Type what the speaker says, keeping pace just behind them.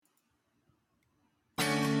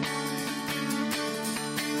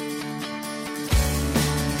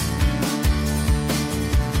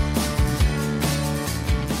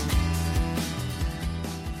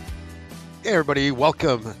Hey everybody,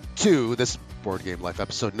 welcome to this Board Game Life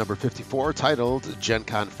episode number 54 titled Gen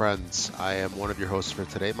Con Friends. I am one of your hosts for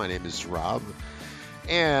today. My name is Rob.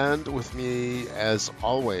 And with me, as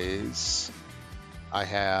always, I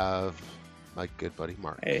have my good buddy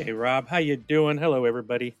Mark. Hey Rob, how you doing? Hello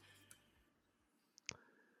everybody.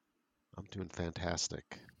 I'm doing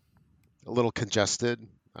fantastic. A little congested.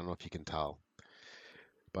 I don't know if you can tell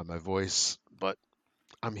by my voice, but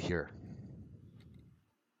I'm here.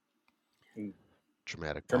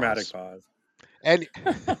 Dramatic pause. And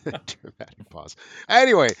dramatic pause.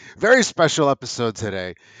 Anyway, very special episode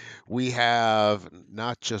today. We have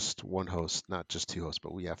not just one host, not just two hosts,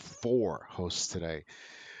 but we have four hosts today.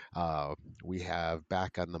 We have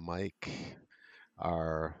back on the mic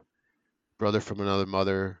our brother from another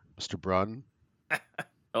mother, Mr. Brun.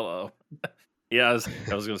 Hello. Yeah, I was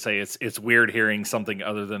going to say it's weird hearing something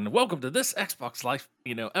other than "Welcome to this Xbox Life,"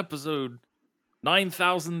 episode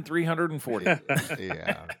 9,340.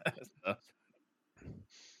 Yeah.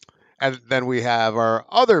 And then we have our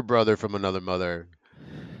other brother from another mother,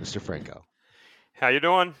 Mr. Franco. How you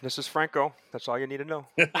doing? This is Franco. That's all you need to know.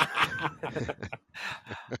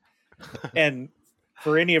 And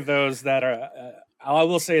for any of those that are, I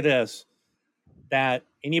will say this, that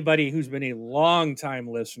anybody who's been a long-time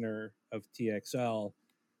listener of TXL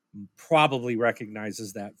probably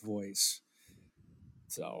recognizes that voice.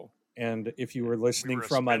 So, and if you were listening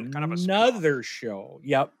from another show,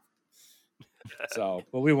 yep. So,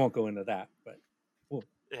 but we won't go into that, but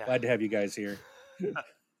glad to have you guys here.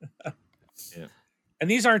 Yeah. And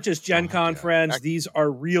these aren't just Gen Con friends. These are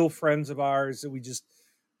real friends of ours that we just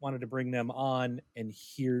wanted to bring them on and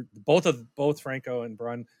hear. Both Franco and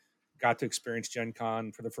Brun got to experience Gen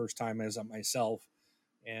Con for the first time as myself.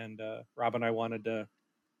 And Rob and I wanted to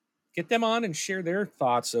get them on and share their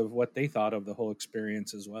thoughts of what they thought of the whole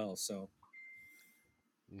experience as well. So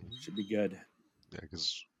should be good. Yeah,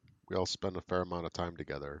 because we all spend a fair amount of time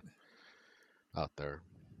together out there.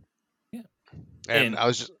 Yeah. And I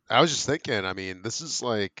was just thinking, I mean, this is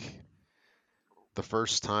like the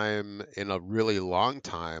first time in a really long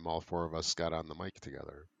time all four of us got on the mic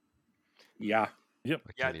together. Yeah. Yep.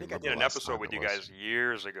 I think I did an episode with you guys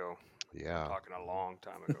years ago. Yeah. I'm talking a long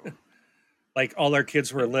time ago. Like all our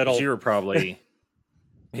kids were little. You were probably...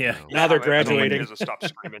 Yeah. Now they're graduating. Stop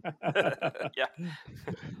screaming. Yeah.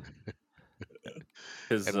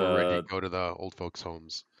 And we're ready to go to the old folks'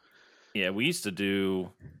 homes. Yeah, we used to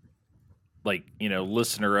do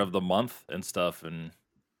listener of the month and stuff, and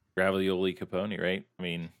Ravioli Capone, right? I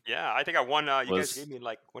mean, yeah, I think I won. You guys gave me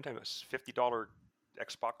one time a $50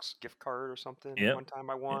 Xbox gift card or something. Yep. One time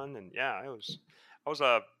I won, and I was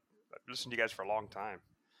listening to you guys for a long time.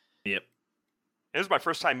 Yep. It was my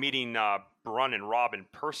first time meeting Brun and Rob in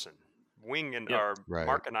person.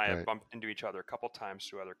 Mark and I have bumped into each other a couple times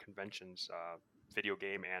through other conventions, video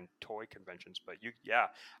game and toy conventions. But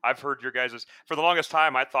I've heard your guys'. For the longest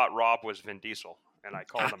time, I thought Rob was Vin Diesel, and I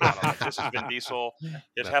called him out. I'm like, "This is Vin Diesel.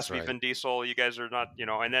 It has to be Vin Diesel. You guys are not,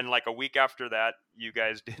 And then like a week after that, you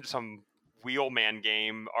guys did some Wheelman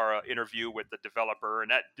game or interview with the developer, and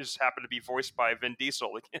that just happened to be voiced by Vin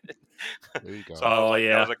Diesel. There you go. So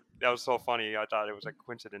that was so funny. I thought it was a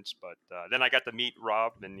coincidence, but then I got to meet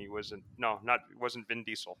Rob, and he wasn't Vin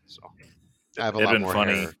Diesel. So I have a lot more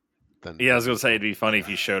funny. hair than I was gonna say it'd be funny if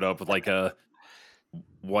you showed up with like a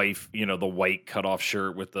wife, the white cutoff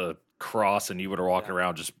shirt with the cross, and you would have walking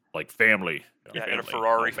around just like family. In a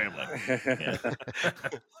Ferrari. Family.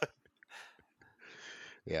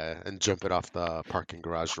 Yeah, and jump it off the parking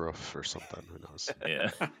garage roof or something. Who knows?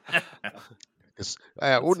 Yeah.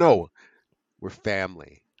 No, we're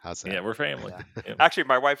family. How's that? Yeah, we're family. Yeah. Yep. Actually,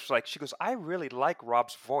 my wife's like, she goes, "I really like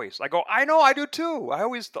Rob's voice." I go, "I know, I do too. I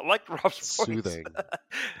always liked Rob's voice." Soothing.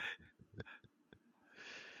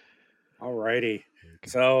 Alrighty.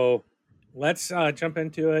 So let's jump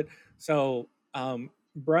into it. So,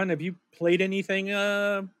 Brun, have you played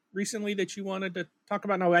anything recently that you wanted to talk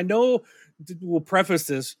about? Now, I know we'll preface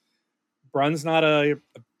this. Brun's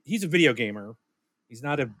he's a video gamer. He's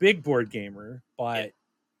not a big board gamer, but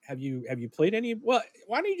have you played any? Well,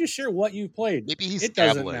 why don't you just share what you've played? Maybe it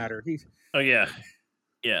doesn't matter. Oh yeah.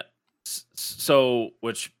 Yeah. So,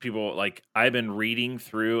 which people I've been reading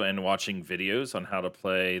through and watching videos on how to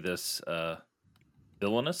play this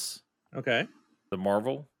Villainous. Okay. The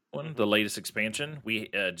Marvel one, the latest expansion. We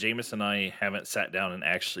Jameis and I haven't sat down and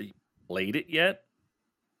actually played it yet,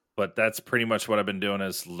 but that's pretty much what I've been doing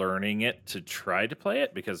is learning it to try to play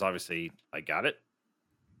it because obviously I got it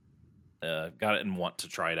and want to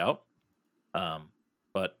try it out.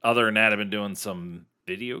 But other than that, I've been doing some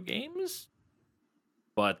video games.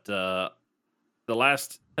 But the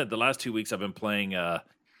last 2 weeks I've been playing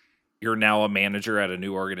you're now a manager at a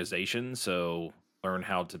new organization, so learn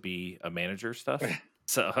how to be a manager stuff.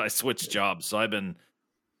 So I switched jobs. So I've been,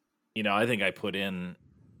 I think I put in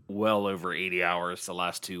well over 80 hours the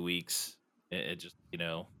last 2 weeks. It just,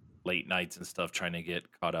 late nights and stuff trying to get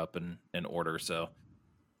caught up in order. So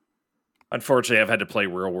unfortunately, I've had to play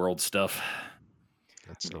real world stuff.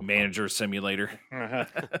 That's no Manager Simulator.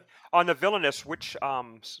 On the Villainous, which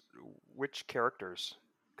characters?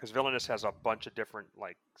 Because Villainous has a bunch of different,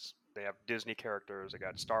 like, they have Disney characters. They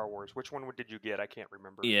got Star Wars. Which one did you get? I can't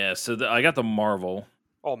remember. Yeah, so I got the Marvel.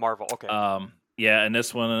 Oh, Marvel. Okay. Yeah, and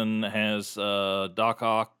this one has Doc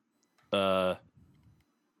Ock. What's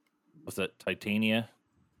that? Titania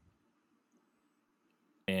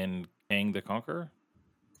and Kang the Conqueror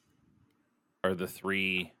are the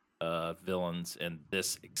 3 villains in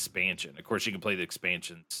this expansion. Of course, you can play the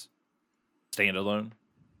expansions standalone.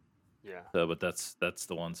 Yeah. So, but that's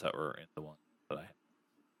the ones that were in the one that I had.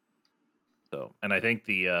 So, and I think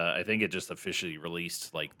I think it just officially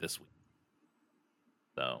released like this week.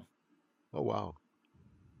 So. Oh wow.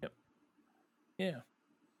 Yep. Yeah.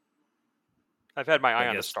 I've had my eye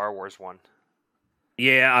on the Star Wars one.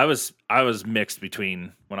 Yeah, I was mixed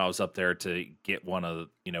between when I was up there to get one of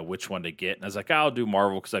which one to get, and I was like, I'll do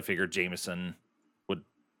Marvel because I figured Jameson would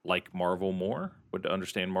like Marvel more, would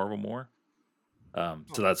understand Marvel more.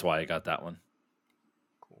 So that's why I got that one.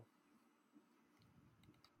 Cool.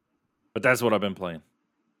 But that's what I've been playing.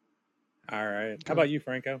 All right. How about you,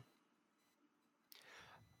 Franco?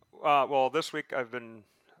 Well, this week I've been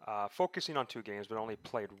focusing on 2 games, but only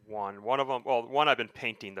played one. One of them, one I've been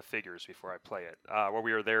painting the figures before I play it. While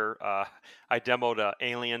we were there, I demoed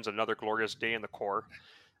Aliens: Another Glorious Day in the core.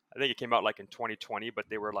 I think it came out like in 2020, but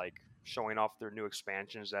they were like showing off their new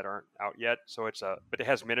expansions that aren't out yet. So but it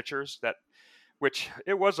has miniatures which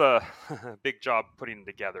it was a big job putting them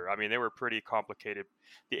together. I mean, they were pretty complicated.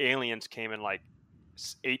 The aliens came in like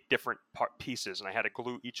 8 different pieces, and I had to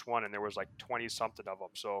glue each one, and there was like 20 something of them.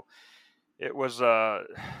 So it was a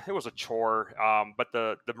chore. But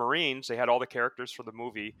the Marines, they had all the characters for the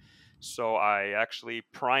movie, so I actually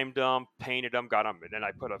primed them, painted them, got them, and then I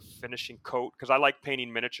put a finishing coat because I like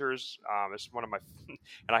painting miniatures. It's one of my,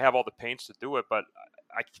 and I have all the paints to do it, but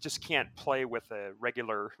I just can't play with a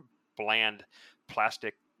regular bland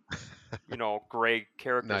plastic, gray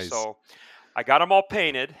character. Nice. So I got them all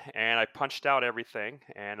painted, and I punched out everything,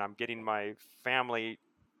 and I'm getting my family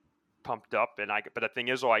pumped up. But the thing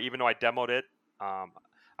is, even though I demoed it,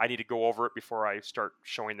 I need to go over it before I start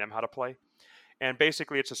showing them how to play. And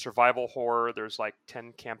basically, it's a survival horror. There's like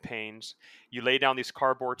 10 campaigns. You lay down these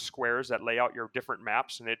cardboard squares that lay out your different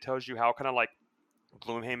maps, and it tells you how kind of like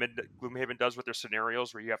Gloomhaven does with their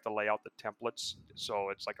scenarios, where you have to lay out the templates. So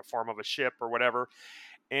it's like a form of a ship or whatever.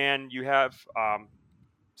 And you have, I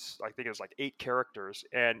think it was like 8 characters,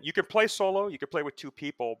 and you can play solo. You can play with 2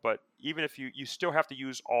 people, but even if you still have to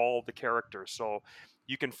use all the characters. So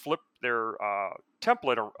you can flip their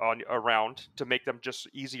template around to make them just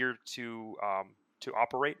easier to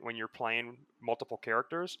operate when you're playing multiple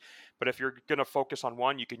characters. But if you're going to focus on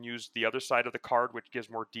one, you can use the other side of the card, which gives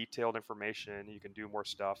more detailed information. You can do more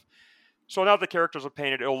stuff. So now the characters are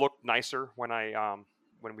painted, it'll look nicer when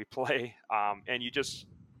we play, and you just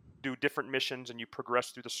do different missions and you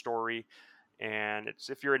progress through the story. And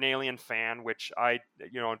it's, if you're an Alien fan, which I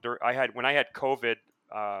had when I had COVID,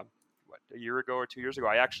 a year ago or 2 years ago,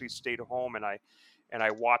 I actually stayed home and I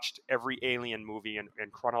watched every Alien movie in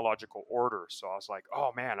chronological order. So I was like,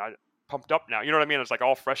 oh man, I pumped up now. You know what I mean? It's like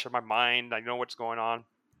all fresh in my mind. I know what's going on.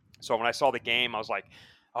 So when I saw the game, I was like,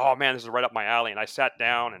 oh man, this is right up my alley. And I sat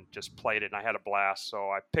down and just played it, and I had a blast. So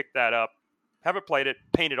I picked that up, haven't played it,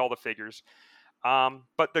 painted all the figures.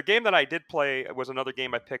 But the game that I did play was another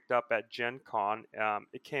game I picked up at Gen Con.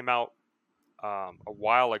 It came out a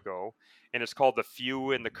while ago, and it's called The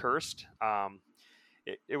Few and the Cursed.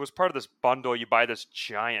 It was part of this bundle. You buy this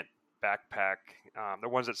giant backpack, the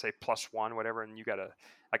ones that say +1, whatever, and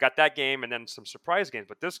I got that game and then some surprise games.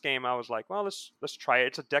 But this game, I was like, well, let's try it.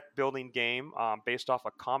 It's a deck building game based off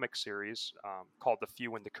a comic series called The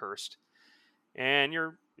Few and the Cursed. And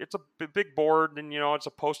it's a big board, and it's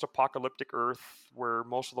a post-apocalyptic Earth where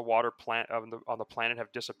most of the water on the planet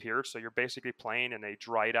have disappeared. So you're basically playing in a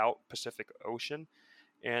dried-out Pacific Ocean,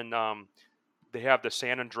 and they have the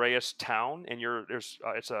San Andreas town, and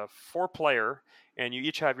it's a 4-player, and you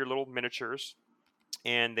each have your little miniatures,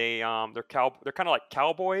 and they're kind of like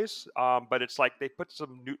cowboys, but it's like they put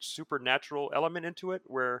some new supernatural element into it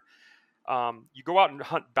where. You go out and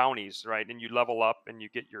hunt bounties, right? And you level up and you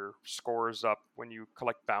get your scores up when you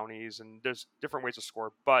collect bounties, and there's different ways to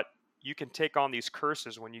score, but you can take on these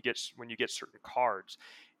curses when you get certain cards.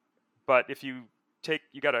 But if you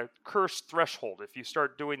got a curse threshold. If you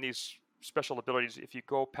start doing these special abilities, if you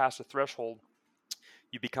go past a threshold,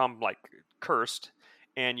 you become like cursed,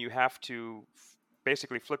 and you have to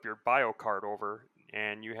basically flip your bio card over,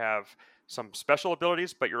 and you have some special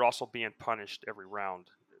abilities, but you're also being punished every round.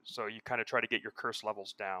 So you kind of try to get your curse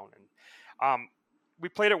levels down. And we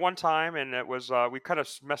played it one time, and it was we kind of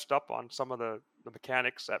messed up on some of the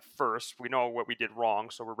mechanics at first. We know what we did wrong,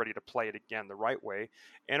 so we're ready to play it again the right way.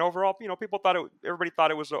 And overall, everybody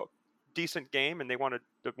thought it was a decent game, and they wanted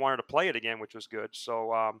to play it again, which was good.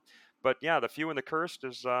 So, but yeah, the Few and the Cursed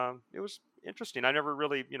is it was interesting. I never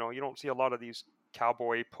really, you don't see a lot of these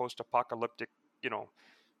cowboy post-apocalyptic,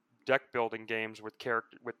 deck building games with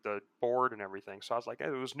the board and everything. So I was like, it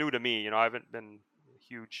was new to me. I haven't been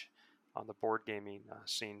huge on the board gaming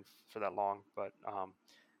scene for that long, but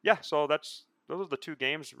yeah. So those are the two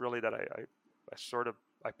games really that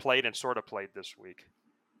I played and sort of played this week.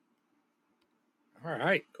 All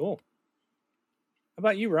right, cool. How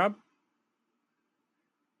about you, Rob?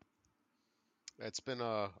 It's been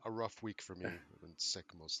a rough week for me. I've been sick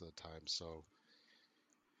most of the time, so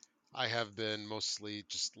I have been mostly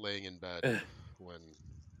just laying in bed when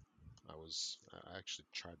I actually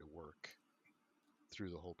tried to work through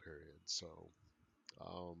the whole period, so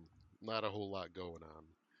not a whole lot going on.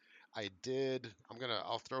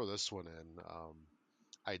 I'll throw this one in.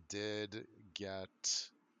 I did get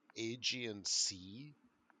AG&C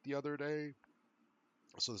the other day.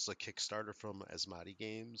 So this is a Kickstarter from Asmodee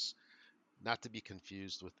Games, not to be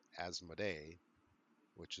confused with Asmodee,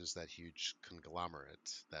 which is that huge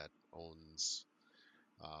conglomerate that owns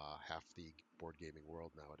half the board gaming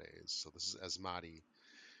world nowadays. So this is Asmodee,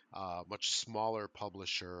 much smaller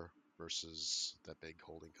publisher versus that big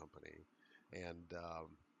holding company. And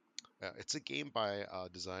it's a game by a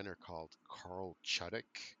designer called Carl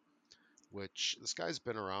Chudik, which this guy's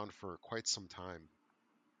been around for quite some time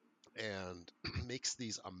and makes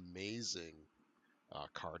these amazing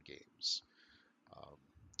card games. Um,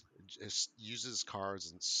 just uses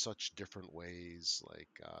cards in such different ways. Like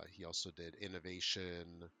he also did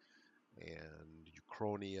Innovation and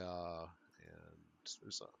Uchronia, and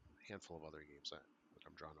there's a handful of other games that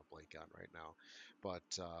I'm drawing a blank on right now.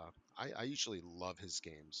 But I usually love his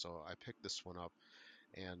games, so I picked this one up,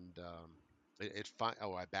 and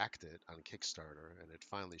I backed it on Kickstarter, and it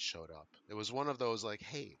finally showed up. It was one of those like,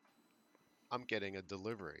 hey, I'm getting a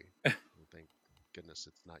delivery. Thank goodness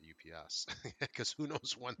it's not UPS, because who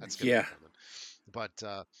knows when that's going to be coming.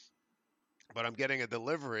 But I'm getting a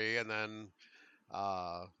delivery, and then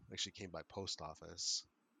actually came by post office.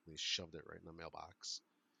 They shoved it right in the mailbox,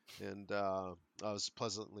 and I was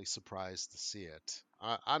pleasantly surprised to see it.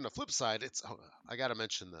 On the flip side, I got to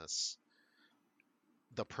mention this.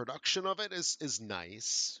 The production of it is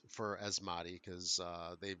nice for Asmodee because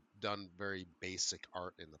they've done very basic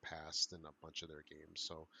art in the past in a bunch of their games.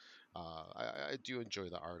 So I do enjoy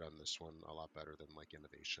the art on this one a lot better than like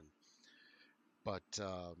Innovation. But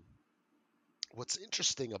what's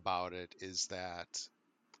interesting about it is that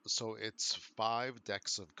it's 5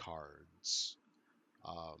 decks of cards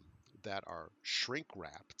that are shrink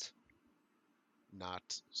wrapped,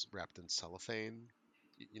 not wrapped in cellophane.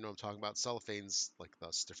 You know what I'm talking about? Cellophane's like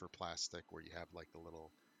the stiffer plastic where you have like the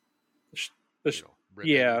little,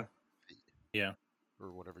 ribbon, yeah,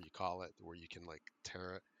 or whatever you call it, where you can like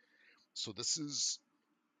tear it. So this is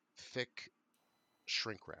thick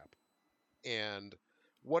shrink wrap, and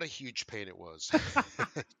what a huge pain it was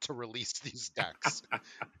to release these decks.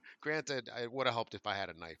 Granted, it would have helped if I had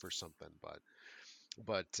a knife or something,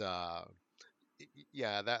 but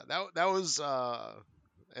yeah, that was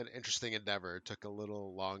an interesting endeavor. It took a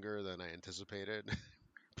little longer than I anticipated.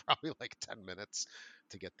 Probably like 10 minutes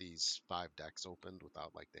to get these 5 decks opened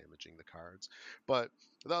without like damaging the cards. But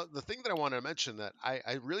the thing that I want to mention that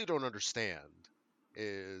I really don't understand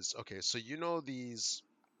is, okay, so these,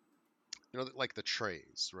 like the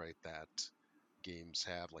trays, right, that games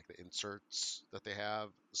have, like the inserts that they have.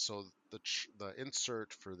 So the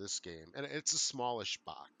insert for this game, and it's a smallish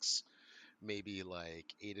box, maybe like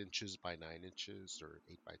 8 inches by 9 inches or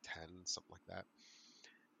 8 by 10, something like that.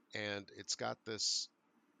 And it's got this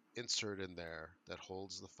insert in there that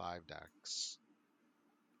holds the 5 decks.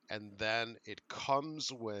 And then it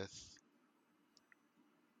comes with,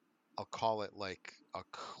 I'll call it like a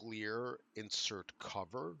clear insert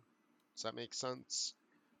cover. Does that make sense?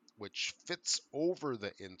 Which fits over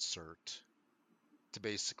the insert to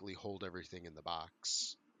basically hold everything in the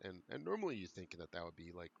box. And normally you think that would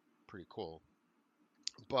be like pretty cool.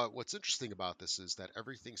 But what's interesting about this is that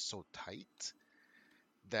everything's so tight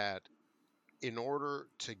that in order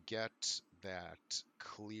to get that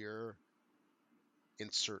clear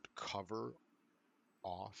insert cover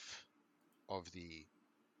off of the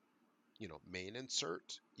main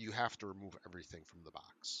insert, you have to remove everything from the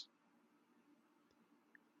box,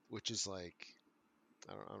 which is like,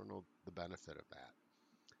 I don't know the benefit of that.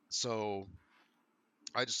 So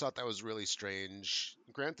I just thought that was really strange.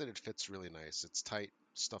 Granted, it fits really nice. It's tight.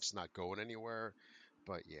 Stuff's not going anywhere.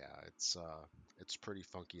 But yeah, it's pretty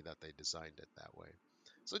funky that they designed it that way.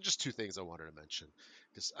 So just two things I wanted to mention,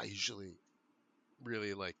 because I usually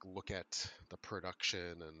really look at the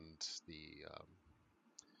production and the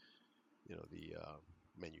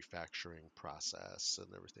manufacturing process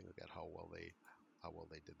and everything like that, how well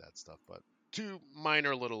they did that stuff. But two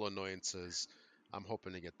minor little annoyances. I'm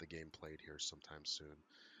hoping to get the game played here sometime soon,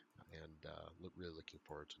 and really looking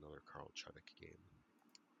forward to another Carl Chudik game.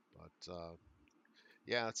 But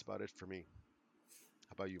yeah, that's about it for me.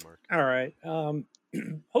 How about you, Mark? All right.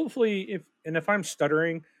 Hopefully, if I'm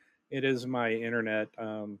stuttering, it is my internet.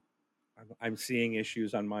 I'm seeing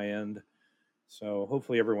issues on my end, so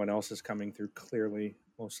hopefully everyone else is coming through clearly.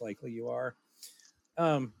 Most likely you are.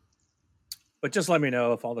 But just let me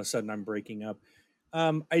know if all of a sudden I'm breaking up.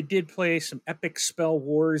 I did play some epic spell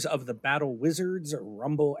Wars of the Battle Wizards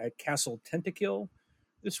Rumble at Castle Tentakill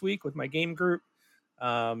this week with my game group.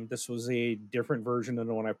 This was a different version than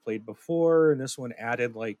the one I played before, and this one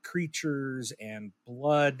added like creatures and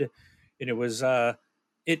blood, and it was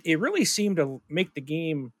it really seemed to make the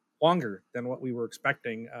game longer than what we were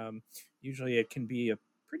expecting. Usually it can be a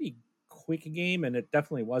pretty quick game, and it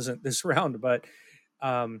definitely wasn't this round, but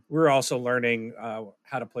we're also learning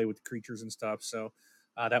how to play with creatures and stuff, so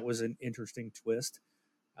that was an interesting twist.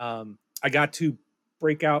 I got to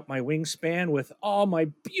break out my Wingspan with all my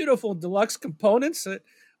beautiful deluxe components that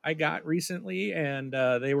I got recently, and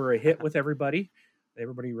they were a hit with everybody.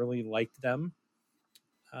 Everybody really liked them.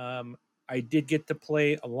 I did get to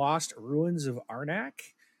play Lost Ruins of Arnak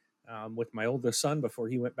with my oldest son before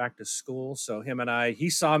he went back to school. So he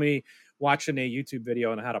saw me watching a YouTube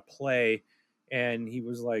video on how to play, and he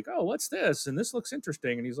was like, "Oh, what's this? And this looks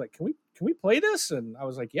interesting." And he's like, "Can we play this?" And I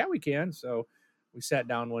was like, "Yeah, we can." So we sat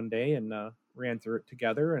down one day and ran through it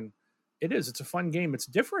together, and it's a fun game. It's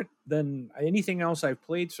different than anything else I've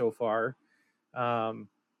played so far.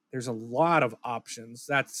 There's a lot of options.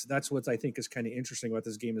 That's what I think is kind of interesting about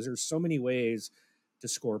this game, is there's so many ways to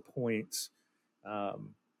score points.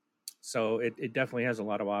 So it definitely has a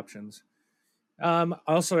lot of options.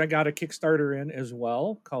 Also, I got a Kickstarter in as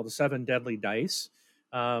well called the 7 Deadly Dice.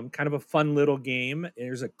 Kind of a fun little game.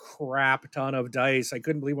 There's a crap ton of dice. I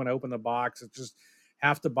couldn't believe when I opened the box. It's just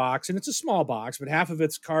half the box, and it's a small box, but half of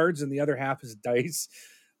it's cards and the other half is dice.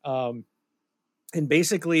 And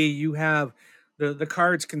basically you have the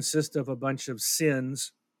cards consist of a bunch of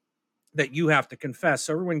sins that you have to confess.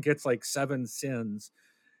 So everyone gets like 7 sins,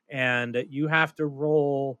 and you have to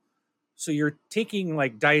roll. So you're taking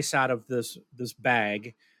like dice out of this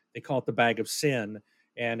bag. They call it the bag of sin.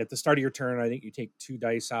 And at the start of your turn, I think you take 2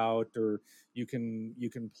 dice out, or you can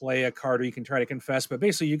play a card, or you can try to confess. But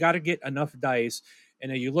basically, you got to get enough dice.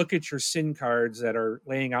 And then you look at your sin cards that are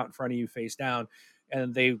laying out in front of you face down,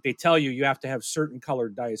 and they tell you have to have certain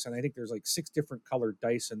colored dice. And I think there's like 6 different colored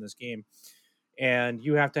dice in this game. And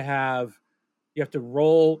you have to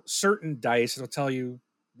roll certain dice. It'll tell you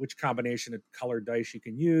which combination of colored dice you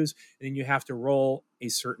can use, and then you have to roll a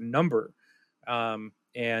certain number.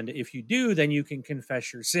 And if you do, then you can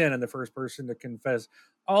confess your sin, and the first person to confess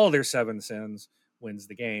all their 7 sins wins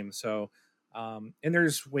the game. So, and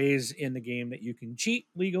there's ways in the game that you can cheat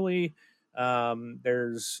legally. You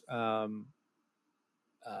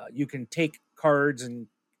can take cards and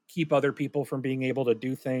keep other people from being able to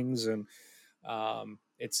do things, and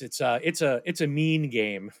it's a mean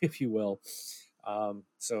game, if you will.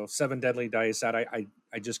 So 7 Deadly Dice, that I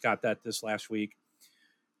just got that this last week.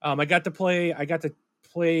 I got to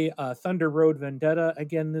play Thunder Road Vendetta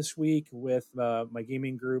again this week with my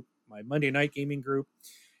gaming group, my Monday night gaming group,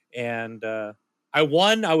 and I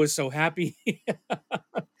won. I was so happy.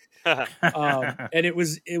 And it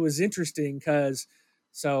was interesting because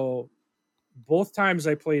both times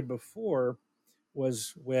I played before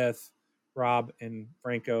was with Rob and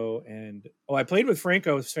Franco, and I played with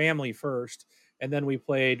Franco's family first, and then we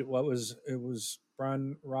played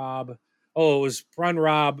Brun, Rob. Oh, it was Brun,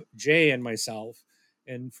 Rob, Jay, and myself,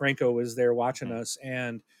 and Franco was there watching us.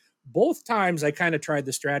 And both times I kind of tried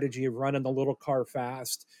the strategy of running the little car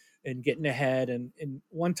fast and getting ahead. And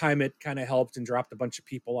one time it kind of helped and dropped a bunch of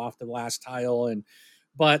people off the last tile.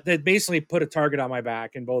 But that basically put a target on my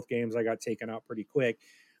back. In both games, I got taken out pretty quick.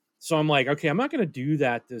 So I'm like, okay, I'm not going to do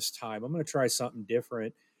that this time. I'm going to try something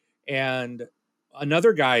different. And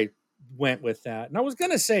another guy went with that. And I was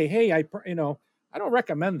going to say, hey, I don't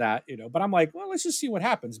recommend that, but I'm like, well, let's just see what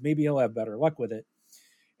happens. Maybe he'll have better luck with it.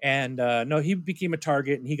 And no, he became a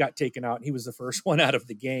target and he got taken out and he was the first one out of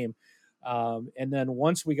the game. And then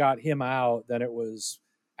once we got him out, then it was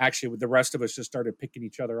actually the rest of us just started picking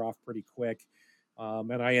each other off pretty quick.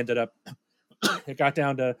 And I ended up, it got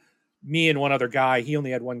down to me and one other guy. He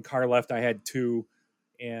only had one car left. I had two,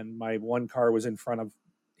 and my one car was in front of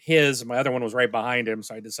his. My other one was right behind him.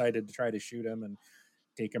 So I decided to try to shoot him and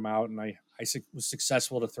take him out. And I was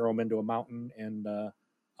successful to throw him into a mountain, and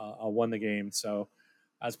I won the game. So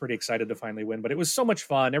I was pretty excited to finally win, but it was so much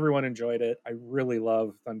fun. Everyone enjoyed it. I really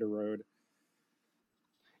love Thunder Road.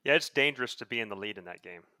 Yeah, it's dangerous to be in the lead in that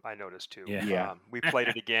game. I noticed too. Yeah. We played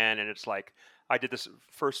it again, and it's like I did this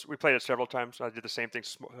first. We played it several times. I did the same thing.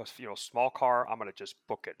 Small car. I'm gonna just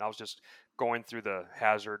book it. And I was just going through the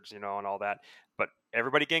hazards, and all that. But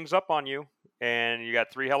everybody gangs up on you, and you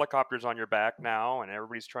got 3 helicopters on your back now, and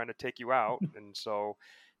everybody's trying to take you out. And so,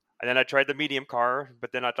 and then I tried the medium car,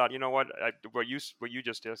 but then I thought, what you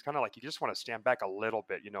just did, it's kind of like you just want to stand back a little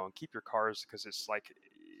bit, and keep your cars, because it's like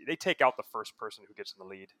they take out the first person who gets in the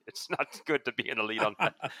lead. It's not good to be in the lead on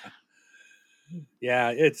that.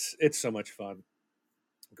 Yeah, it's so much fun.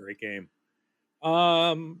 Great game.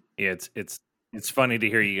 Yeah, it's funny to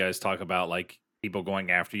hear you guys talk about like people going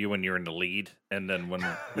after you when you're in the lead, and then when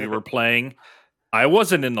we were playing, I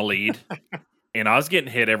wasn't in the lead, and I was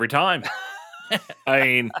getting hit every time. I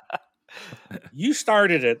mean, you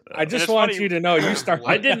started it. I just want you to know you started.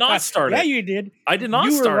 I did not start it. Yeah, you did. I did not.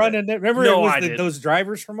 You were running it. Remember, no, it was those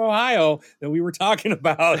drivers from Ohio that we were talking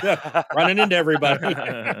about running into everybody.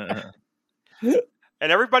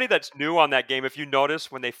 And everybody that's new on that game, if you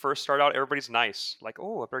notice, when they first start out, everybody's nice. Like,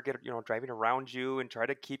 oh, I better get, driving around you and try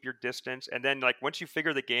to keep your distance. And then, like, once you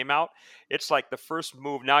figure the game out, it's like the first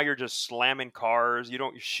move. Now you're just slamming cars. You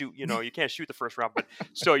don't shoot, you can't shoot the first round. But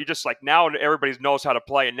still, you just like, now everybody knows how to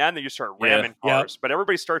play. And then you start ramming cars. But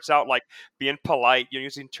everybody starts out like being polite,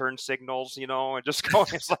 using turn signals, and just going.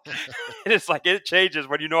 It's like it changes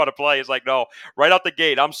when you know how to play. It's like, no, right out the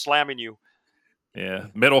gate, I'm slamming you. Yeah,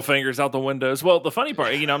 middle fingers out the windows. Well, the funny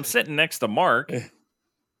part, I'm sitting next to Mark,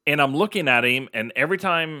 and I'm looking at him, and every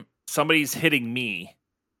time somebody's hitting me,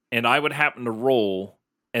 and I would happen to roll,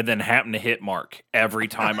 and then happen to hit Mark, every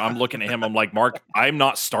time I'm looking at him, I'm like, Mark, I'm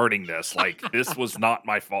not starting this. Like, this was not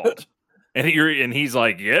my fault. And he's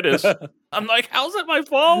like, yeah, it is. I'm like, how's it my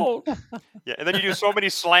fault? Yeah, and then you do so many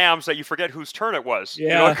slams that you forget whose turn it was.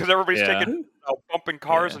 Yeah, because everybody's taking bumping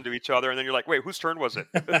cars into each other, and then you're like, wait, whose turn was it?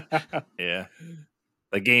 Yeah,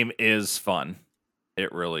 the game is fun.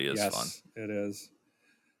 It really is fun. It is.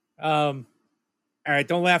 All right,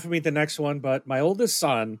 don't laugh at me at the next one, but my oldest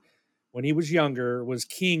son, when he was younger, was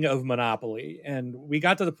king of Monopoly, and we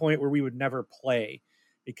got to the point where we would never play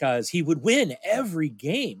because he would win every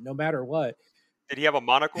game, no matter what. Did he have a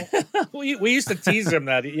monocle? we used to tease him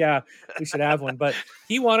that, we should have one. But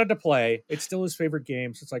he wanted to play. It's still his favorite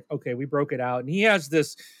game. So it's like, okay, we broke it out. And he has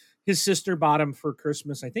this, his sister bought him for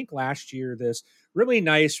Christmas, I think last year, this really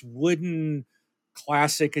nice wooden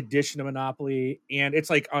classic edition of Monopoly. And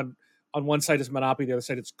it's like on one side is Monopoly, the other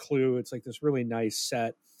side it's Clue. It's like this really nice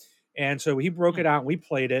set. And so he broke it out and we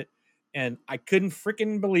played it. And I couldn't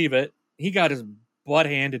freaking believe it. He got his butt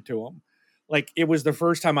handed to him. Like, it was the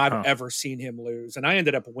first time I've ever seen him lose. And I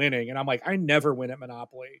ended up winning. And I'm like, I never win at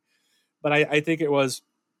Monopoly. But I think it was,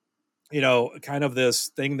 kind of this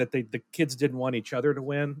thing that the kids didn't want each other to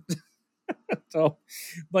win. So,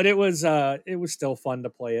 but it was still fun to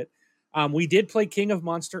play it. We did play King of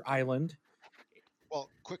Monster Island. Well,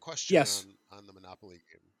 quick question on the Monopoly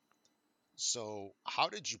game. So how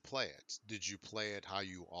did you play it? Did you play it how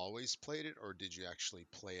you always played it, or did you actually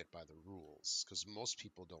play it by the rules? Because most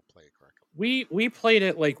people don't play it correctly. We played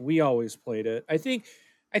it like we always played it. I think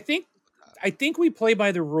we play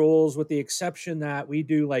by the rules, with the exception that we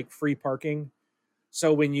do like free parking.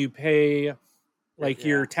 So when you pay like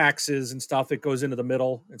your taxes and stuff, it goes into the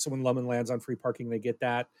middle. And so when Lemon lands on free parking, they get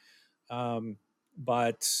that.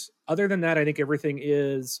 But other than that, I think everything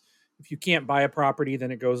is, if you can't buy a property, then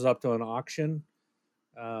it goes up to an auction.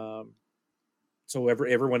 So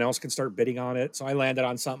everyone else can start bidding on it. So I landed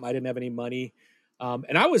on something. I didn't have any money.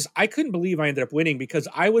 And I couldn't believe I ended up winning because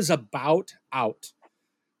I was about out.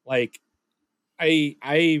 Like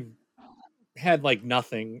I had like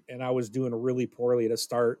nothing, and I was doing really poorly to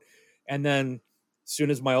start. And then as soon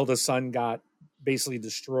as my oldest son got basically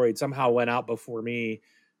destroyed, somehow went out before me.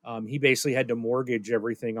 He basically had to mortgage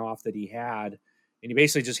everything off that he had. And he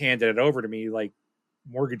basically just handed it over to me, like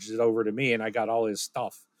mortgaged it over to me, and I got all his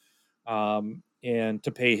stuff and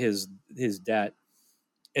to pay his debt.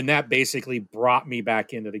 And that basically brought me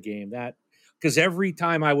back into the game. That because every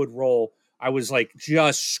time I would roll, I was like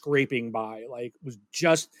just scraping by, like was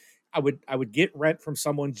just, I would get rent from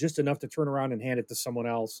someone just enough to turn around and hand it to someone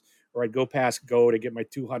else, or I'd go past Go to get my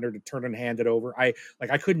 200 to turn and hand it over. I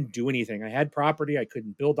couldn't do anything. I had property. I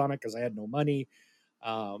couldn't build on it because I had no money.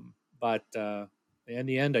 But in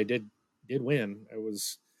the end I did win.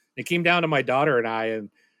 It came down to my daughter and I, and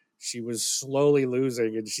she was slowly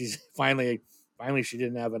losing, and she's finally she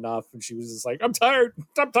didn't have enough, and she was just like, I'm tired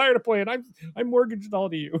of playing. I'm mortgaged all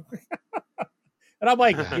to you. And I'm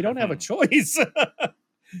like, you don't have a choice.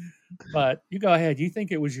 But you go ahead. You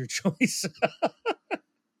think it was your choice.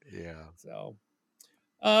 Yeah. So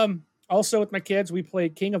also with my kids, we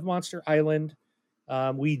played King of Monster Island.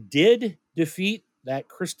 We did defeat that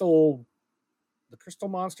the crystal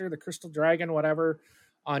monster, the crystal dragon, whatever,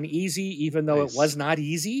 on easy, even though it was not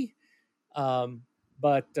easy.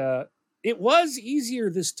 But it was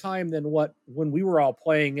easier this time than when we were all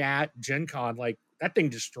playing at Gen Con. Like, that thing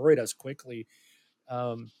destroyed us quickly.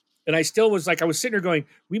 And I still was like, I was sitting there going,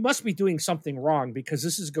 we must be doing something wrong because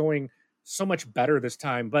this is going so much better this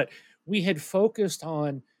time. But we had focused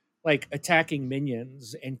on like attacking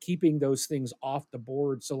minions and keeping those things off the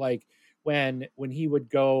board. So like when he would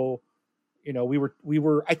go, you know, we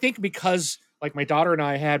were, I think because like my daughter and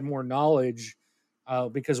I had more knowledge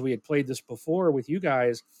because we had played this before with you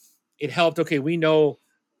guys, it helped. Okay, we know,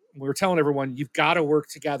 we were telling everyone, you've got to work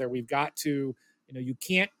together. We've got to, you know, you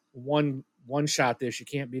can't one shot this. You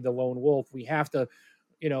can't be the lone wolf. We have to,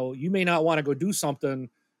 you know, you may not want to go do something.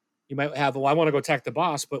 You might have, well, I want to go attack the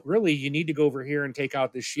boss, but really you need to go over here and take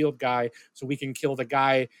out this shield guy so we can kill the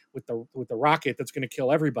guy with the rocket that's going to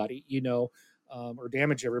kill everybody, you know, or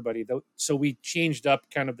damage everybody. So we changed up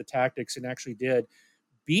kind of the tactics and actually did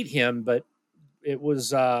beat him, but it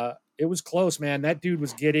was close, man. That dude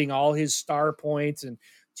was getting all his star points and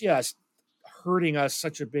just hurting us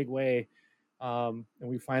such a big way. And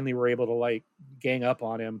we finally were able to like gang up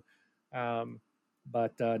on him.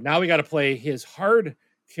 But now we got to play his hard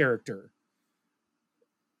character.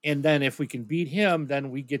 And then if we can beat him,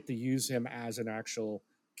 then we get to use him as an actual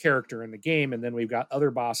character in the game. And then we've got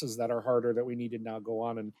other bosses that are harder that we need to now go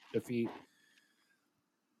on and defeat.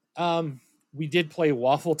 We did play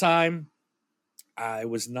Waffle Time. I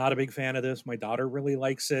was not a big fan of this. My daughter really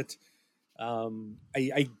likes it.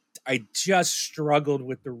 I just struggled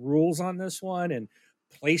with the rules on this one and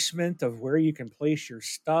placement of where you can place your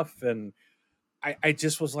stuff. And I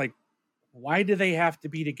just was like, why do they have to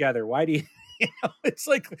be together? Why do you, it's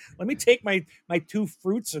like, let me take my two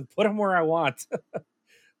fruits and put them where I want.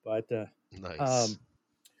 But, nice.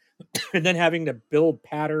 And then having to build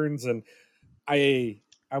patterns, and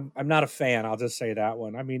I'm not a fan. I'll just say that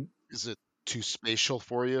one. I mean, is it too spatial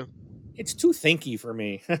for you? It's too thinky for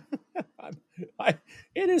me.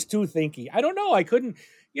 It is too thinky. I don't know. I couldn't,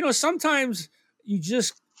 you know, sometimes you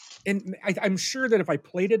just, and I'm sure that if I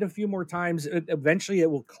played it a few more times, eventually it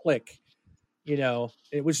will click. You know,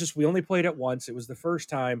 it was just, we only played it once. It was the first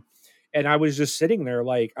time. And I was just sitting there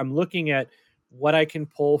like, I'm looking at what I can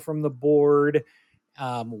pull from the board,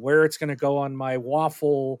 where it's going to go on my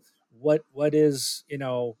waffle, what is, you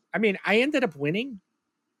know, I mean, I ended up winning.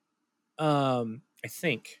 I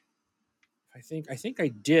think I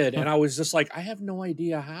did. And I was just like, I have no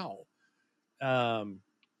idea how.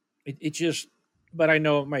 It just, but I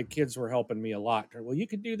know my kids were helping me a lot. Well, you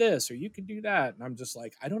could do this or you could do that. And I'm just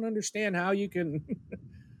like, I don't understand how you can,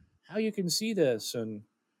 how you can see this. And,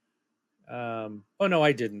 oh no,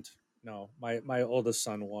 I didn't. No, my oldest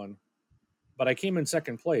son won, but I came in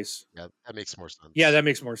second place. Yeah, that makes more sense. Yeah, that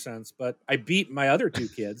makes more sense. But I beat my other two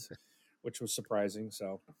kids, which was surprising.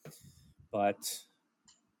 So, but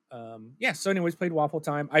yeah. So, anyways, played Waffle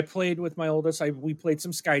Time. I played with my oldest. We played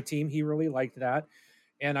some Sky Team. He really liked that,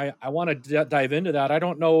 and I want to dive into that. I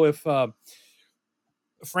don't know if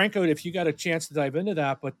Franco, if you got a chance to dive into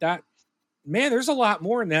that, but that, man, there's a lot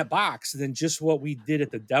more in that box than just what we did at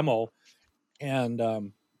the demo,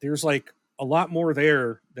 and there's like a lot more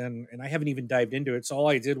there than, and I haven't even dived into it. So all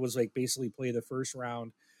I did was like basically play the first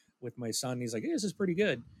round with my son. He's like, hey, this is pretty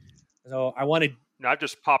good. So I wanted. No,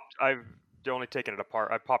 I've only taken it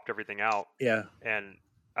apart. I popped everything out. Yeah. And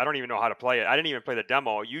I don't even know how to play it. I didn't even play the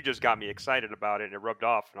demo. You just got me excited about it, and it rubbed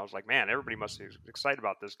off. And I was like, man, everybody must be excited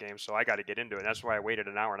about this game, so I got to get into it. And that's why I waited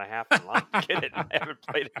an hour and a half in line to get it. I haven't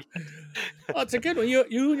played it yet. Well, it's a good one. You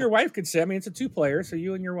and your wife could sit. I mean, it's a 2-player, so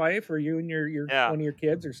you and your wife, or you and your one of your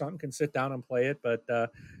kids or something, can sit down and play it. But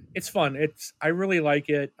it's fun. I really like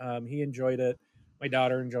it. He enjoyed it. My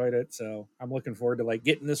daughter enjoyed it. So I'm looking forward to like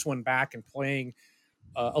getting this one back and playing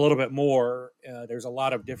a little bit more. There's a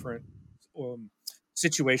lot of different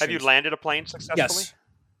situations. Have you landed a plane successfully? Yes.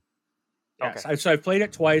 Okay. Yes. So I've played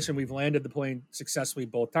it twice, and we've landed the plane successfully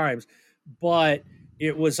both times. but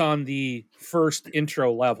it was on the first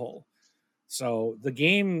intro level. So the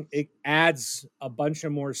game, it adds a bunch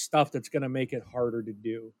of more stuff that's going to make it harder to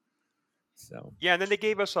do. So yeah, and then they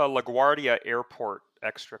gave us a LaGuardia Airport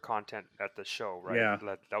extra content at the show, right?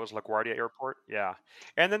 Yeah. That was LaGuardia Airport. Yeah,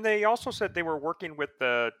 and then they also said they were working with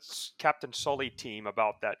the Captain Sully team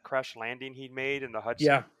about that crash landing he made in the Hudson.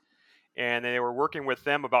 Yeah. And they were working with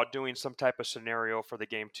them about doing some type of scenario for the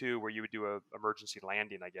game too, where you would do a emergency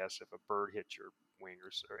landing, I guess, if a bird hit your wing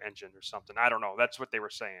or engine or something. I don't know. That's what they were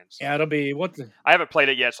saying. So. Yeah, it'll be I haven't played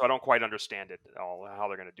it yet, so I don't quite understand it all, how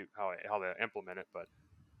they're going to do how they implement it. But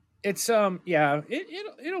it's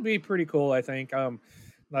it'll be pretty cool, I think.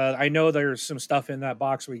 I know there's some stuff in that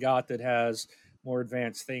box we got that has more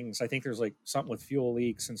advanced things. I think there's like something with fuel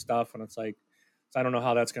leaks and stuff, and it's like, so I don't know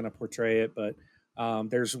how that's going to portray it, but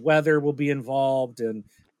there's weather will be involved, and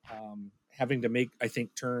having to make, I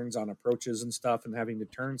think, turns on approaches and stuff, and having to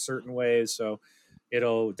turn certain ways. So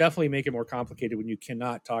it'll definitely make it more complicated when you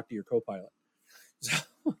cannot talk to your co-pilot. So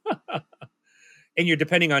and you're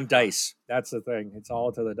depending on dice. That's the thing. It's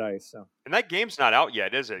all to the dice. So. And that game's not out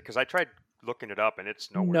yet, is it? Because I tried looking it up, and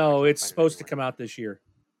it's nowhere. No, it's supposed to come out this year.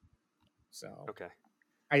 So okay,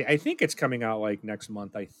 I think it's coming out like next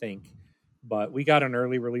month. I think, but we got an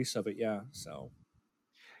early release of it. Yeah. So.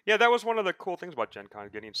 Yeah, that was one of the cool things about Gen Con,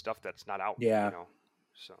 getting stuff that's not out. Yeah. You know,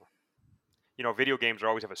 so. Video games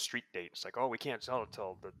always have a street date. It's like, oh, we can't sell it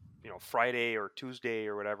till the Friday or Tuesday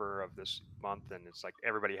or whatever of this month, and it's like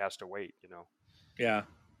everybody has to wait. Yeah.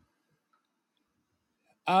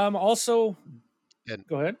 Also,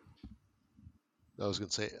 go ahead. I was going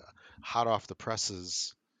to say, hot off the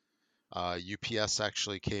presses, UPS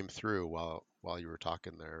actually came through while you were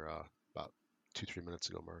talking there about 2-3 minutes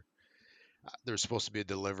ago, Mark. There's supposed to be a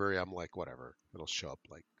delivery. I'm like, whatever, it'll show up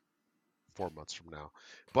like 4 months from now.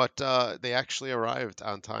 But they actually arrived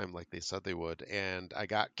on time, like they said they would, and I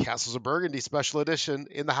got Castles of Burgundy Special Edition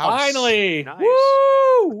in the house. Finally, nice.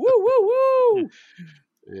 Woo, woo, woo, woo.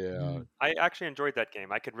 Yeah, I actually enjoyed that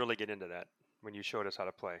game. I could really get into that when you showed us how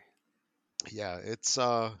to play. Yeah, it's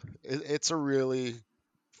a really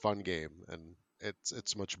fun game, and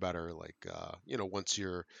it's much better. Like once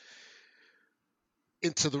you're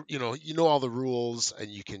into the all the rules, and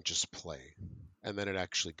you can just play, and then it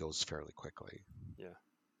actually goes fairly quickly. Yeah.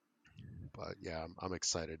 But yeah, I'm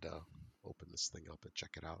excited to open this thing up and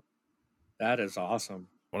check it out. That is awesome.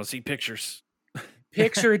 Want to see pictures?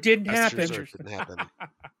 Picture it didn't happen. It didn't happen.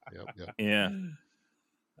 Yep. Yeah.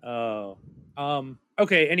 Oh.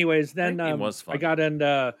 Okay. Anyways, then was fun. I got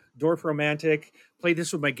into Dwarf Romantic. Played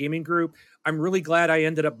this with my gaming group. I'm really glad I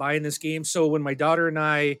ended up buying this game. So when my daughter and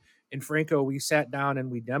I and Franco, we sat down and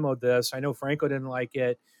we demoed this. I know Franco didn't like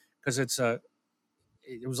it because it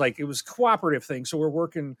was a cooperative thing. So we're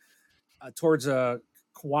working towards a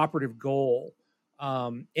cooperative goal.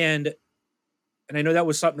 And I know that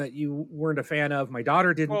was something that you weren't a fan of. My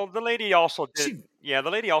daughter didn't. Well, the lady also did. The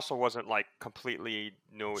lady also wasn't like completely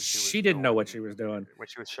knew what she was. She didn't know what she was doing. What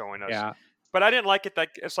she was showing us. Yeah. But I didn't like it.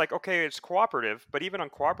 Like it's like, okay, it's cooperative, but even on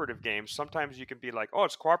cooperative games, sometimes you can be like, oh,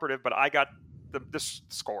 it's cooperative, but I got this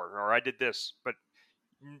score, or I did this, but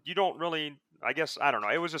you don't really. I guess I don't know.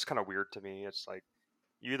 It was just kind of weird to me. It's like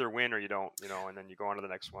you either win or you don't, and then you go on to the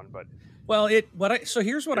next one. But so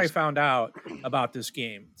here's what I found out about this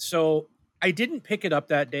game. So I didn't pick it up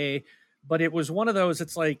that day, but it was one of those.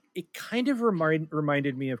 It's like it kind of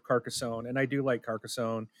reminded me of Carcassonne, and I do like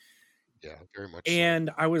Carcassonne. Yeah, very much. And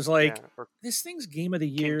so. I was like, this thing's game of the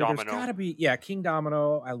year. There's got to be, King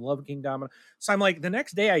Domino. I love King Domino. So I'm like, the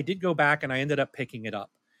next day I did go back and I ended up picking it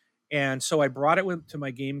up, and so I brought it to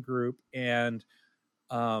my game group, and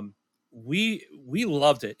we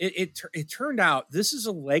loved it. It turned out this is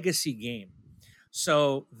a legacy game.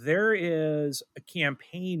 So there is a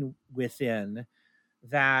campaign within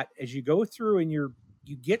that as you go through and you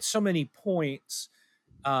get so many points.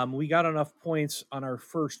 We got enough points on our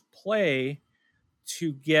first play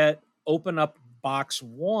to open up box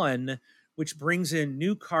 1, which brings in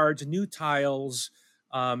new cards, new tiles,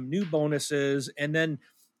 new bonuses, and then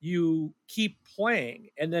you keep playing.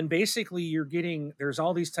 And then basically there's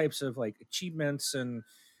all these types of like achievements and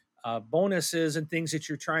bonuses and things that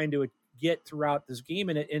you're trying to get throughout this game,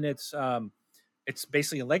 and it's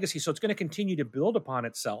basically a legacy, so it's going to continue to build upon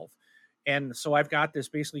itself. And so I've got this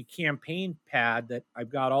basically campaign pad that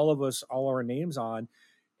I've got all our names on,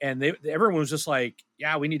 and everyone was just like,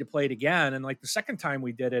 yeah, we need to play it again. And like the second time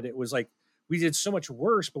we did it, it was like we did so much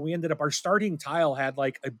worse, but we ended up, our starting tile had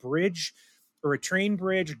like a bridge or a train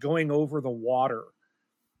bridge going over the water,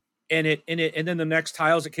 and then the next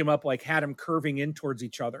tiles that came up like had them curving in towards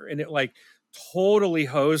each other, and it like totally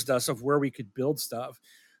hosed us of where we could build stuff.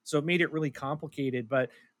 So it made it really complicated. But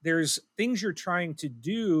there's things you're trying to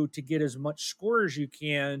do to get as much score as you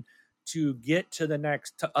can to get to the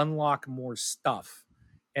next, to unlock more stuff.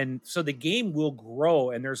 And so the game will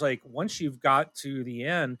grow. And there's like, once you've got to the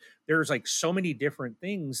end, there's like so many different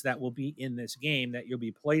things that will be in this game that you'll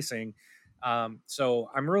be placing. So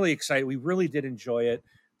I'm really excited. We really did enjoy it.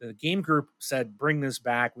 The game group said, bring this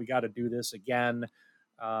back. We got to do this again.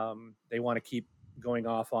 They want to keep going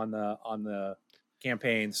off on the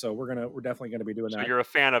campaign. So we're definitely going to be doing that. So you're a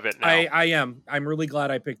fan of it now. I am. I'm really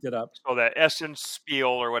glad I picked it up. So that Essence Spiel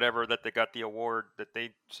or whatever that they got the award that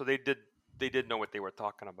they did know what they were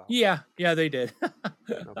talking about. Yeah, they did.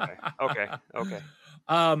 Okay.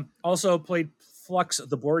 Also played Flux,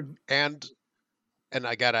 the board. And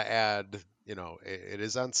I gotta add, it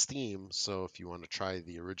is on Steam, so if you want to try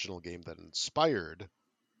the original game that inspired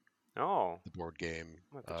the board game,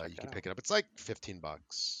 you can pick it up. It's like $15, $19,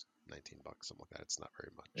 something like that. It's not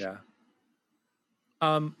very much. Yeah.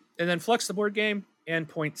 And then Flux, the board game, and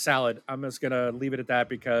Point Salad. I'm just gonna leave it at that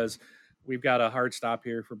because we've got a hard stop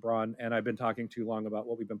here for Brun, and I've been talking too long about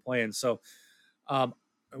what we've been playing. So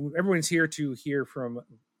everyone's here to hear from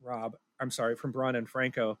from Brun and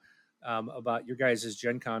Franco about your guys'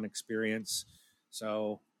 Gen Con experience.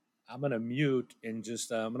 So I'm going to mute and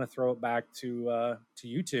just I'm going to throw it back to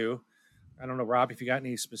you two. I don't know, Rob, if you got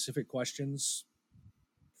any specific questions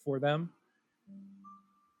for them.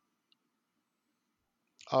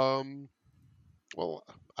 Well,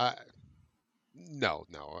 no.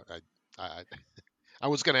 I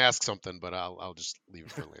was going to ask something, but I'll just leave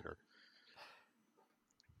it for later.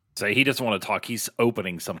 So he doesn't want to talk. He's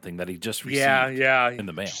opening something that he just received in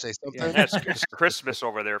the mail. Say something? Yeah, it's Christmas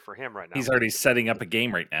over there for him right now. He's already setting up a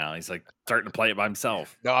game right now. He's like starting to play it by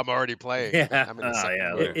himself. No, I'm already playing. Yeah. I'm in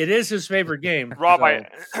the It is his favorite game. Rob,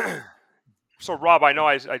 so. Rob, I know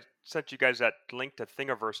I sent you guys that link to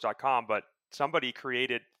thingiverse.com, but somebody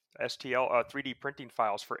created STL 3D printing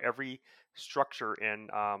files for every structure in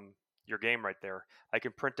your game right there. I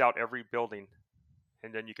can print out every building.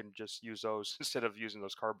 And then you can just use those instead of using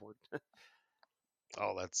those cardboard.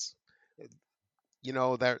 Oh, that's,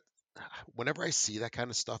 that whenever I see that kind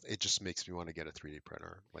of stuff, it just makes me want to get a 3D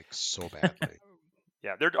printer, like so badly.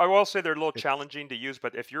 Yeah, I will say they're a little challenging to use,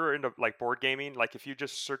 but if you're into like board gaming, like if you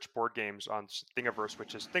just search board games on Thingiverse,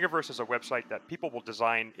 Thingiverse is a website that people will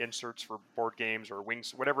design inserts for board games or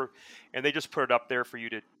wings, whatever, and they just put it up there for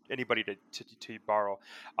anybody to borrow.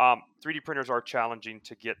 3D printers are challenging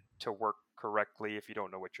to get to work correctly if you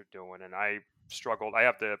don't know what you're doing, and I struggled. I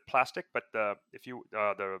have the plastic, but the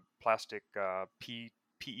plastic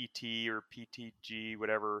PET or PTG,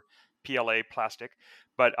 whatever, PLA plastic,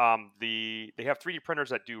 but they have 3D printers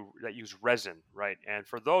that use resin, right? And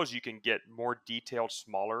for those you can get more detailed,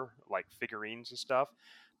 smaller like figurines and stuff.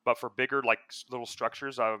 But for bigger like little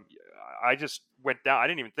structures, I just went down. I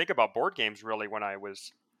didn't even think about board games really when I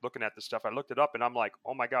was looking at this stuff. I looked it up and I'm like,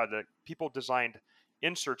 oh my god, the people designed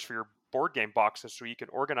inserts for your board game boxes so you can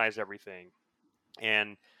organize everything.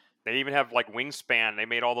 And they even have like Wingspan. They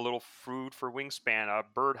made all the little food for Wingspan, a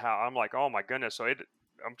birdhouse. I'm like, oh my goodness. So I'm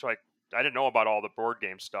like, I didn't know about all the board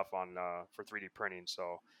game stuff on for 3D printing.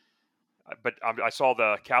 So, but I saw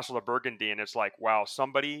the Castle of Burgundy, and it's like, wow,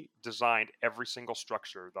 somebody designed every single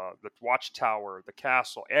structure, the watchtower, the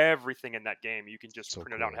castle, everything in that game. You can just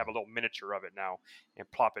print it out and have a little miniature of it now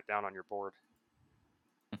and plop it down on your board.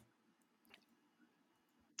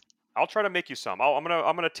 I'll try to make you some. I'm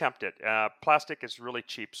gonna attempt it. Plastic is really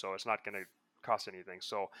cheap, so it's not gonna cost anything.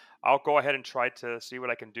 So I'll go ahead and try to see what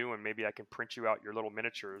I can do, and maybe I can print you out your little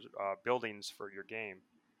miniatures buildings for your game.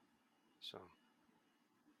 So.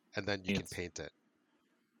 And then you can paint it.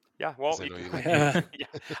 Yeah, well,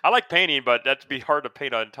 I like painting, but that'd be hard to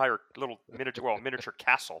paint an entire little miniature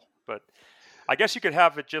castle. But I guess you could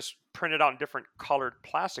have it just printed out in different colored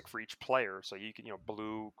plastic for each player, so you can,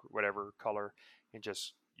 blue, whatever color, and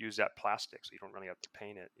just use that plastic, so you don't really have to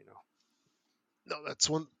paint it. No, that's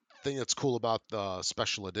one thing that's cool about the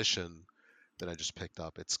special edition that I just picked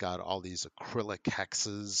up. It's got all these acrylic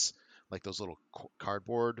hexes, like those little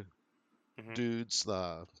cardboard dudes.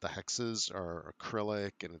 The hexes are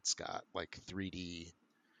acrylic, and it's got like 3D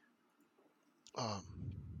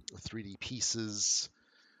pieces.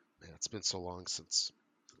 Man, it's been so long since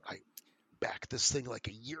I backed this thing like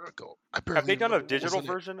a year ago. Have they done a digital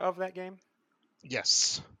version of that game?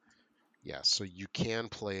 Yes. Yeah, so you can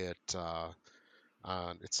play it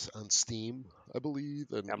it's on Steam, I believe,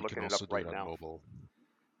 and I'm you looking can it also up do right it on now. mobile.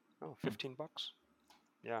 Oh, $15?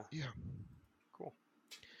 Yeah. Yeah. Cool.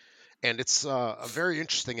 And it's a very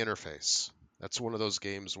interesting interface. That's one of those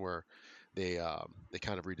games where they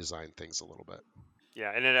kind of redesign things a little bit.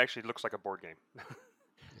 Yeah, and it actually looks like a board game.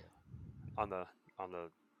 on the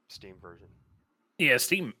Steam version. Yeah,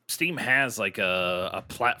 Steam has like a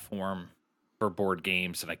platform for board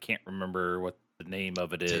games, and I can't remember what the name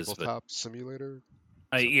of it is. Tabletop simulator.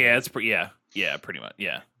 Yeah, it's pretty much.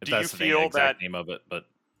 Yeah, if do you that's the feel exact name of it. But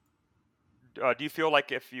do you feel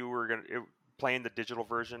like if you were playing the digital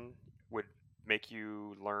version would make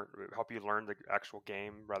you help you learn the actual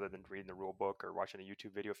game rather than reading the rule book or watching a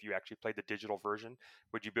YouTube video? If you actually played the digital version,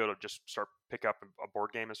 would you be able to just pick up a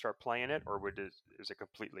board game and start playing it, or is it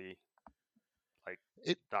completely like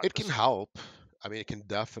it can help? I mean, it can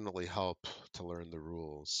definitely help to learn the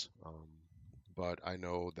rules. But I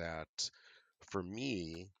know that for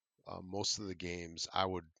me, most of the games I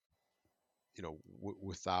would,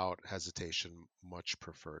 without hesitation, much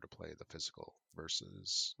prefer to play the physical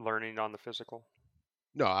versus learning on the physical.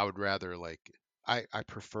 No, I would rather I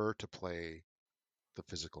prefer to play the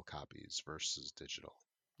physical copies versus digital.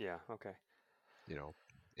 Yeah. Okay.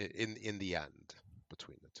 In the end,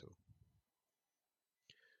 between the two.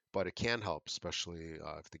 But it can help, especially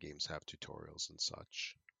if the games have tutorials and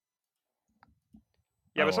such.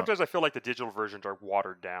 Yeah, but sometimes I feel like the digital versions are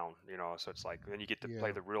watered down, so it's like then you get to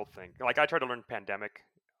play the real thing. Like I tried to learn Pandemic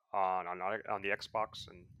on the Xbox,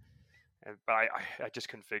 but I just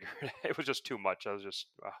couldn't figure it. It was just too much. I was just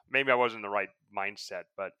maybe I wasn't in the right mindset,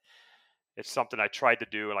 but it's something I tried to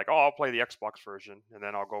do. Like, I'll play the Xbox version and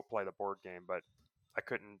then I'll go play the board game, but I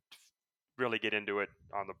couldn't really get into it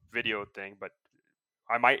on the video thing. But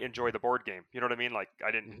I might enjoy the board game. You know what I mean? Like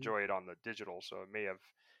I didn't enjoy it on the digital, so it may have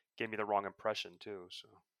gave me the wrong impression too. So.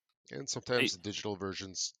 And sometimes the digital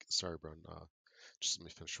versions. Sorry, Brun. Just let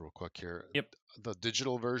me finish real quick here. Yep. The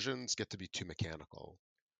digital versions get to be too mechanical,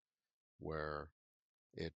 where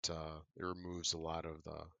it removes a lot of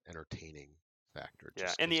the entertaining factor.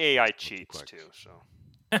 Yeah, and the AI cheats too.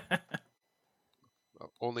 So.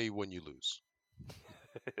 Only when you lose.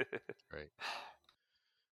 Right.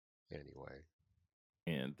 Anyway.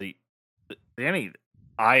 And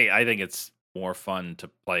I think it's more fun to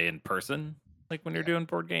play in person, like when you're doing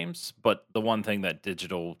board games. But the one thing that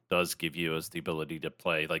digital does give you is the ability to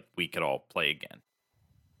play, like we could all play again.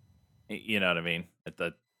 You know what I mean?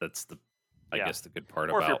 That's the I guess the good part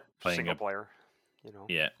or about if you're playing single player.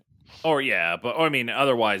 Yeah. But I mean,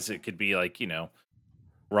 otherwise it could be like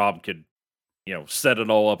Rob could set it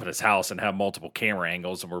all up at his house and have multiple camera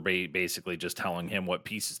angles, and we're basically just telling him what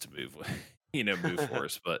pieces to move, move for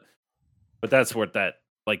us. But that's what that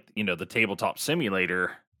the tabletop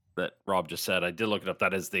simulator that Rob just said. I did look it up.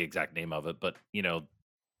 That is the exact name of it. But you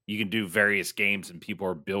can do various games, and people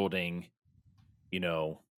are building,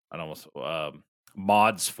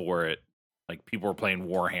 mods for it. Like people are playing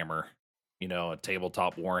Warhammer, a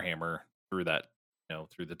tabletop Warhammer through that.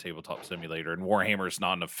 Through the tabletop simulator, and Warhammer is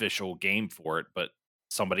not an official game for it, but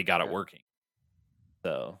somebody got it working.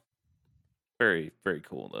 So very, very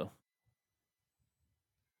cool though.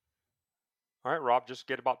 All right, Rob, just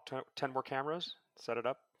get about 10 more cameras, set it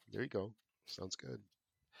up. There you go. Sounds good.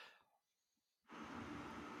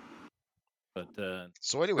 But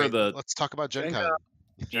so anyway, let's talk about Gen Con.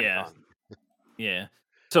 Yeah.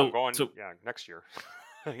 So I'm going next year.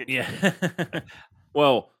 Yeah.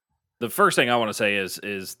 Well, the first thing I want to say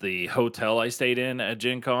is the hotel I stayed in at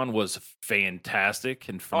Gen Con was fantastic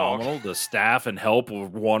and phenomenal. The staff and help were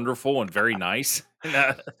wonderful and very nice.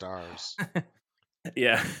 Stars.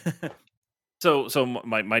 Yeah. So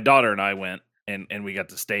my daughter and I went and we got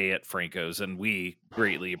to stay at Franco's, and we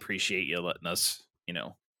greatly appreciate you letting us,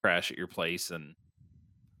 crash at your place. And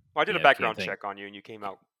I did a background check on you, and you came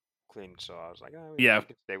out clean, so I was like, yeah.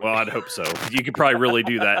 Well, I'd hope so. You could probably really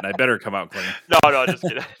do that, and I better come out clean. No, just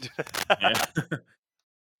kidding. Yeah.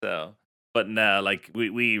 So, but no,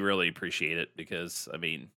 we really appreciate it because I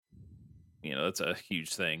mean, it's a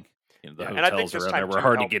huge thing. The hotels around there were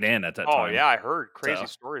hard to get in at that time. Oh yeah, I heard crazy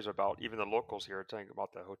stories about even the locals here talking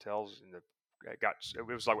about the hotels and it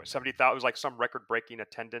was like 70,000. It was like some record-breaking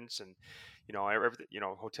attendance, and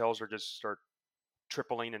hotels are just start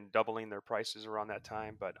tripling and doubling their prices around that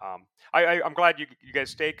time. But I'm glad you guys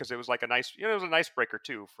stayed, because it was like a nice, it was an icebreaker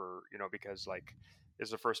too for because like this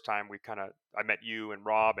is the first time I met you and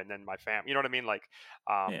Rob and then my family. You know what I mean? Like,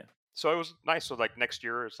 so it was nice. So like next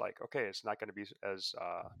year it's like, okay, it's not going to be as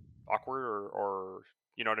awkward or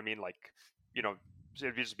you know what I mean? Like,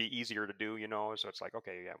 it'd just be easier to do. So it's like,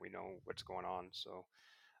 okay, yeah, we know what's going on. So,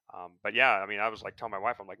 but yeah, I mean, I was like telling my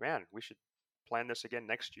wife, I'm like, man, we should plan this again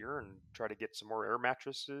next year and try to get some more air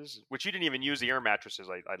mattresses, which you didn't even use the air mattresses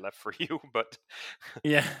I left for you, but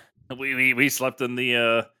yeah, we slept in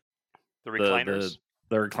the recliners.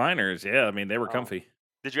 The recliners, yeah. I mean, they were comfy.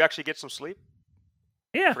 Did you actually get some sleep?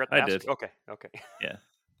 Yeah, I did. Okay. Yeah.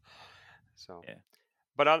 So yeah.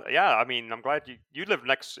 But yeah, I mean, I'm glad you live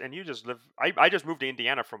next, and you just live. I just moved to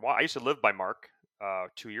Indiana from. I used to live by Mark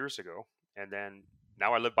 2 years ago, and then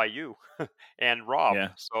now I live by you and Rob. Yeah.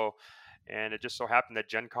 So, and it just so happened that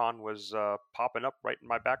Gen Con was popping up right in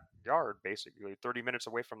my backyard, basically 30 minutes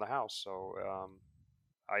away from the house. So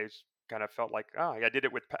I kind of felt like, oh, yeah, I did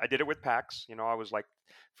it with PAX. I was like,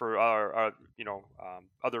 for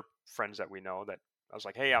other friends that we know, that I was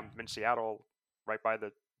like, hey, I'm in Seattle, right by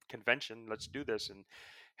the convention. Let's do this, and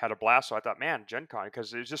had a blast. So I thought, man, Gen Con,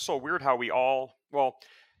 because it was just so weird how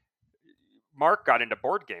Mark got into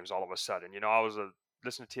board games all of a sudden. I was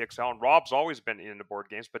listening to TXL, and Rob's always been into board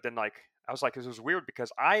games, but then I was like, it was weird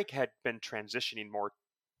because I had been transitioning more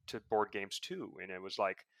to board games too, and it was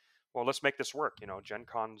like, well, let's make this work. Gen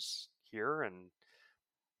Con's here, and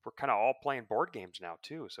we're kind of all playing board games now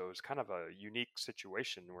too. So it was kind of a unique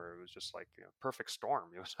situation where it was just like perfect storm.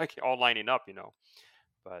 It was like all lining up,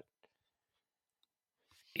 But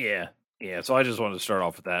Yeah. So I just wanted to start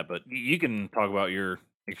off with that, but you can talk about your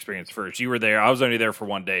experience first. You were there. I was only there for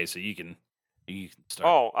 1 day, so you can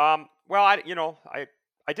start. well, I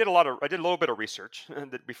did a little bit of research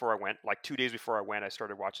before I went. Like 2 days before I went, I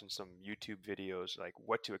started watching some YouTube videos, like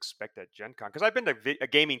what to expect at Gen Con. Because I've been to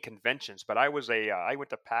gaming conventions, but I went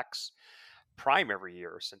to PAX Prime every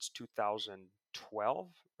year since 2012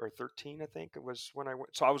 or 13, I think it was when I went.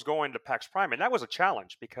 So I was going to PAX Prime, and that was a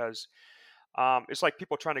challenge because it's like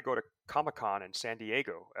people trying to go to Comic-Con in San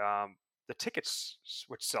Diego. The tickets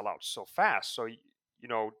would sell out so fast. So,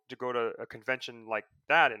 to go to a convention like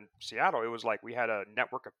that in Seattle, it was like we had a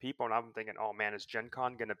network of people, and I'm thinking, oh man, is Gen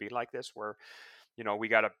Con going to be like this? Where, I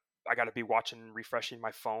gotta be refreshing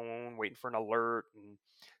my phone, waiting for an alert. And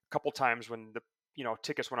a couple times when the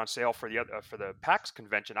tickets went on sale for the PAX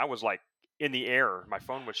convention, I was like in the air, my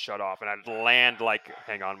phone would shut off, and I'd land like,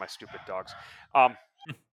 hang on, my stupid dogs.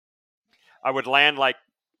 I would land like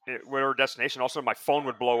whatever destination. Also, my phone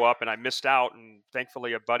would blow up, and I missed out. And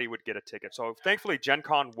thankfully, a buddy would get a ticket. So thankfully, Gen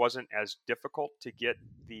Con wasn't as difficult to get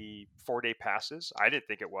the 4-day passes. I didn't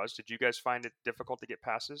think it was. Did you guys find it difficult to get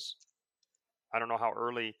passes? I don't know how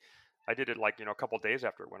early. I did it like a couple days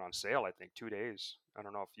after it went on sale. I think 2 days. I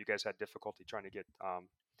don't know if you guys had difficulty trying to get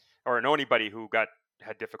or know anybody who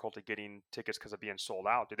had difficulty getting tickets because of being sold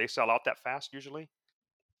out. Do they sell out that fast usually?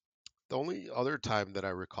 The only other time that I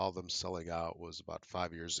recall them selling out was about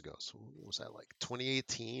 5 years ago. So was that like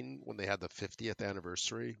 2018 when they had the 50th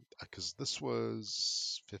anniversary? Because this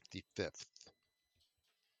was 55th.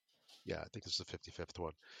 Yeah, I think this is the 55th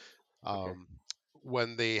one. Okay.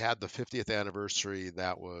 When they had the 50th anniversary,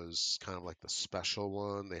 that was kind of like the special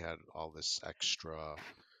one. They had all this extra,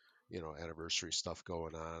 anniversary stuff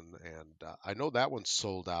going on. And I know that one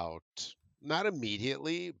sold out, not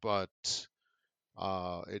immediately, but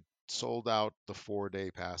it sold out the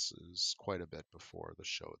 4-day passes quite a bit before the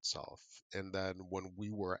show itself. And then when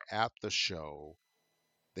we were at the show,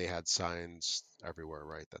 they had signs everywhere,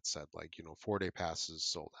 right, that said 4-day passes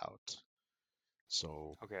sold out.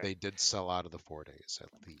 So Okay. they did sell out of the 4 days at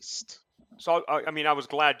least. So I mean, I was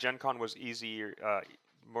glad Gen Con was easy,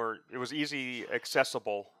 it was easy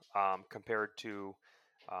accessible compared to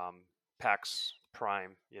PAX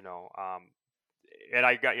Prime, and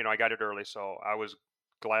I got it early, so I was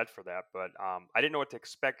glad for that. But I didn't know what to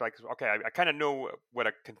expect. Like, okay, I kind of know what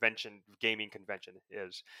a gaming convention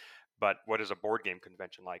is, but what is a board game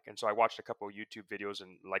convention like? And so I watched a couple of YouTube videos,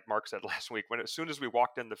 and like Mark said last week, as soon as we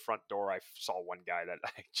walked in the front door, I saw one guy that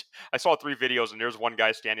I saw 3 videos, and there's one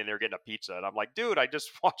guy standing there getting a pizza, and I'm like, dude, I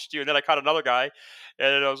just watched you. And then I caught another guy,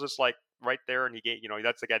 and I was just like right there, and he gave,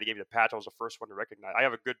 that's the guy that gave me the patch. I was the first one to recognize. I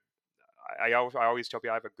have a good. I always tell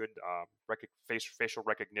people I have a good facial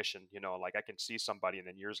recognition. Like I can see somebody, and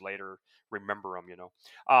then years later remember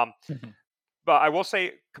them. But I will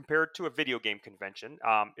say, compared to a video game convention,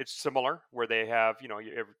 it's similar where they have,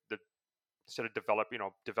 instead of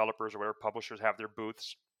developers or whatever, publishers have their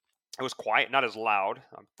booths. It was quiet, not as loud.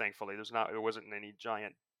 Thankfully, it wasn't any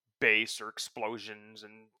giant bass or explosions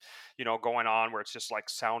and going on where it's just like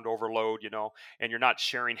sound overload, and you're not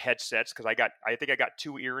sharing headsets, because I think I got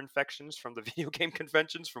 2 ear infections from the video game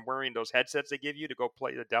conventions from wearing those headsets they give you to go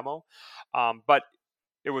play the demo. But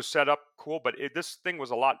it was set up cool, but this thing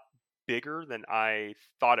was a lot bigger than I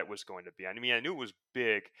thought it was going to be. I mean, I knew it was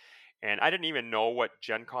big, and I didn't even know what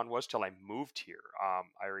Gen Con was till I moved here.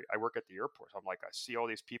 I work at the airport, so I'm like, I see all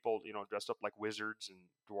these people, dressed up like wizards and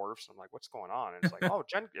dwarfs. I'm like, what's going on? And it's like, oh,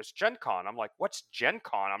 it's Gen Con. I'm like, what's Gen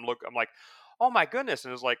Con? I'm like, oh my goodness.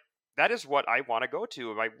 And it's like, that is what I want to go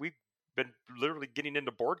to. We've been literally getting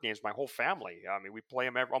into board games, my whole family. I mean, we play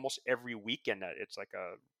them almost every weekend. It's like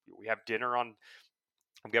we have a dinner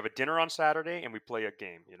on Saturday, and we play a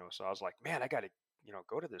game, So I was like, man, I got to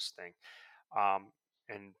go to this thing.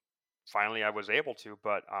 And finally I was able to,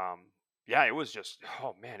 but yeah, it was just,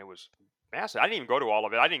 oh man, it was massive. I didn't even go to all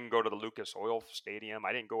of it. I didn't go to the Lucas Oil Stadium.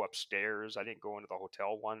 I didn't go upstairs. I didn't go into the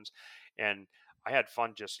hotel ones. And I had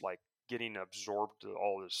fun just like getting absorbed to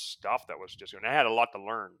all this stuff that was just, and I had a lot to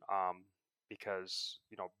learn, because,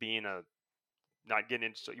 being not getting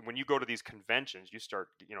into, when you go to these conventions, you start,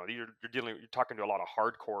 you're talking to a lot of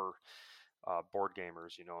hardcore board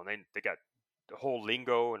gamers, and they got the whole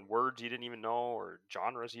lingo and words you didn't even know, or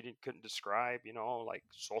genres you couldn't describe, like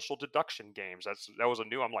social deduction games. That was a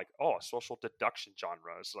new. I'm like, oh, a social deduction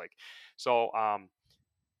genre. It's like, so.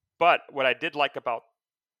 But what I did like about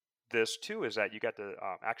this too is that you got to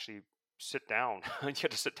actually sit down. You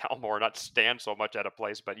had to sit down more, not stand so much at a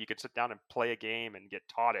place, but you could sit down and play a game and get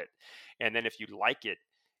taught it. And then if you like it,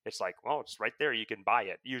 it's like, well, it's right there. You can buy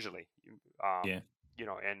it usually. And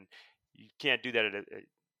you can't do that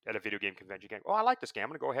at a video game convention. You can, oh, I like this game. I'm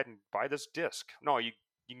going to go ahead and buy this disc. No, you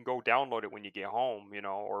can go download it when you get home,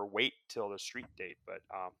 or wait till the street date. But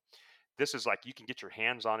this is like, you can get your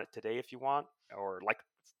hands on it today if you want, or like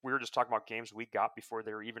we were just talking about games we got before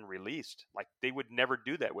they were even released. Like they would never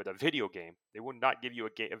do that with a video game. They would not give you a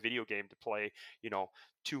video game to play,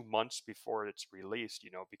 2 months before it's released,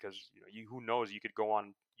 because who knows, you could go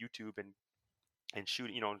on YouTube and shoot,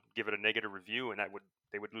 give it a negative review, and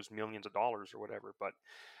they would lose millions of dollars or whatever. But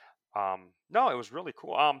no, it was really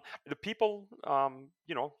cool. The people,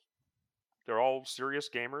 they're all serious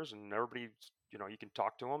gamers, and everybody, you can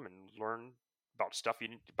talk to them and learn about stuff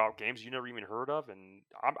about games you never even heard of. And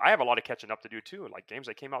I have a lot of catching up to do too. Like games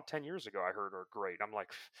that came out 10 years ago, I heard are great. I'm like,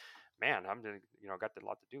 man, I'm got a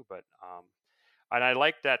lot to do. But and I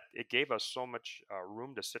like that it gave us so much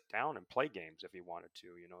room to sit down and play games if we wanted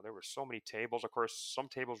to. There were so many tables. Of course, some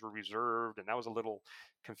tables were reserved, and that was a little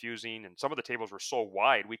confusing. And some of the tables were so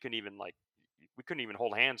wide we couldn't even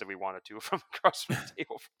hold hands if we wanted to from across the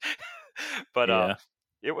table. But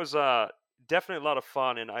it was definitely a lot of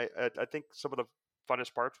fun, and I think some of the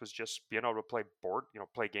funnest parts was just being able to play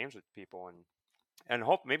games with people, and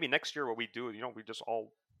hope maybe next year what we do, we just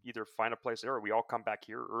all either find a place there, or we all come back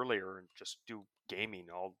here earlier and just do gaming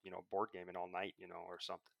board gaming all night, or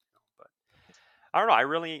something. But I don't know. I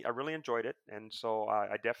really enjoyed it, and so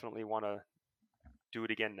I definitely want to do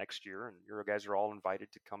it again next year. And you guys are all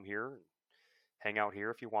invited to come here and hang out here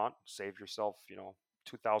if you want. Save yourself,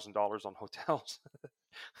 $2,000 on hotels.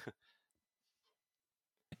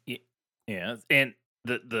 Yeah, and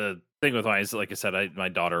the thing with mine is, like I said, my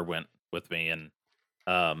daughter went with me, and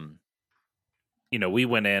we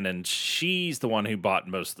went in, and she's the one who bought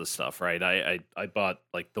most of the stuff, right? I bought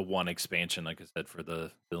like the one expansion, like I said, for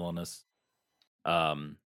the villainous.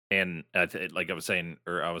 And like I was saying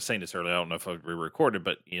this earlier, I don't know if we recorded,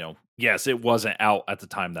 but yes, it wasn't out at the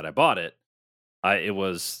time that I bought it.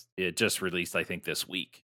 It just released, I think, this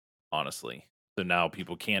week, honestly. So now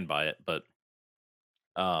people can buy it, but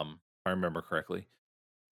if I remember correctly.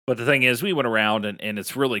 But the thing is, we went around, and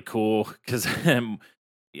it's really cool because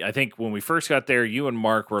I think when we first got there, you and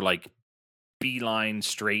Mark were like beeline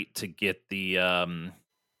straight to get the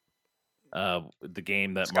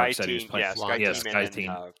game that Sky Mark said he was playing. Sky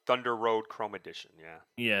Team. Thunder Road Chrome Edition,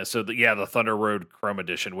 Yeah, so the Thunder Road Chrome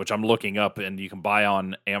Edition, which I'm looking up, and you can buy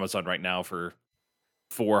on Amazon right now for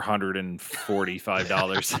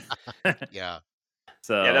 $445. Yeah.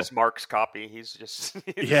 So that's Mark's copy. He's just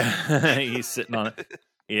he's sitting on it.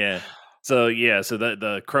 Yeah. So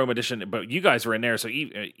the Chrome Edition, but you guys were in there, so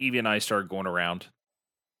Evie and I started going around.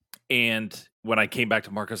 And when I came back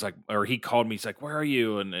to Mark, he called me. He's like, "Where are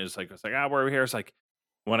you?" And I was like, "We're over here." It's like,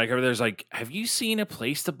 when I go over there, it's like, "Have you seen a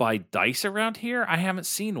place to buy dice around here? I haven't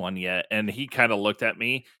seen one yet." And he kind of looked at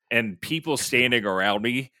me, and people standing around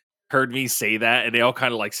me heard me say that, and they all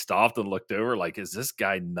kind of like stopped and looked over, like, "Is this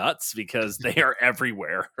guy nuts?" Because they are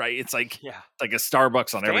everywhere, right? It's like like a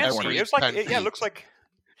Starbucks on every corner. It's like it looks like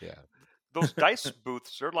those dice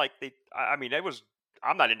booths. They're like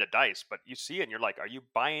I'm not into dice, but you see it and you're like, are you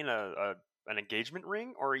buying an engagement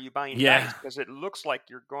ring, or are you buying dice? Because it looks like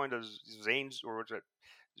you're going to Zane's, or what's it,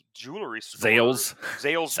 jewelry store. Zales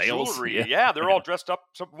jewelry. Yeah, they're all dressed up.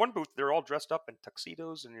 So one booth, they're all dressed up in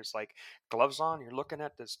tuxedos, and it's like gloves on. You're looking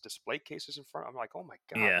at this display cases in front. I'm like, oh my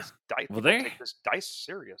god, they take this dice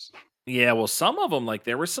serious. Yeah, well, some of them, like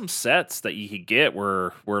there were some sets that you could get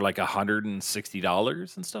were like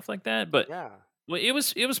 $160 and stuff like that. But it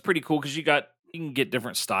was pretty cool because you can get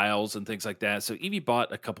different styles and things like that. So Evie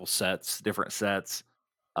bought a couple different sets.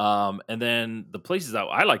 And then the places that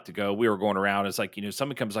I like to go, we were going around. It's like,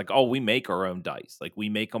 someone comes like, "Oh, we make our own dice. Like we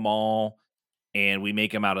make them all, and we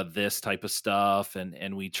make them out of this type of stuff."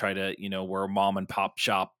 And we try to, we're a mom and pop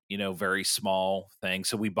shop, very small thing.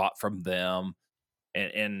 So we bought from them.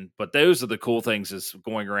 But those are the cool things, is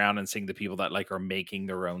going around and seeing the people that like are making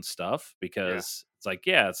their own stuff, because it's like,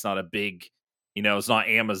 it's not a big, it's not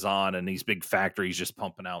Amazon and these big factories just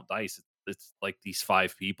pumping out dice. It's like these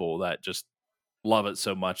 5 people that just love it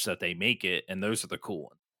so much that they make it. And those are the cool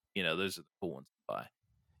ones. Those are the cool ones to buy.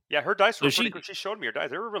 Yeah, her dice were pretty cool. She showed me her dice.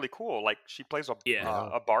 They were really cool. Like, she plays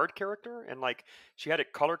a bard character, and like she had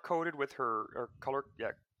it color coded with her color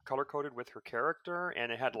coded with her character,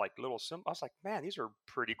 and it had like little I was like, man, these are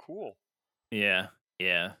pretty cool. Yeah.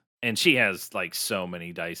 And she has like so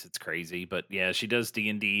many dice, it's crazy. But yeah, she does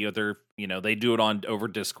D&D. Other, they do it over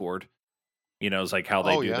Discord. It's like how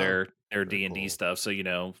they do their D&D stuff.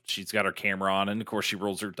 So she's got her camera on, and of course she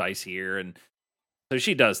rolls her dice here, and so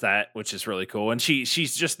she does that, which is really cool. And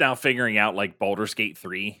she's just now figuring out like Baldur's Gate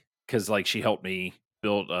 3, because like she helped me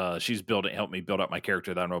build. Helped me build up my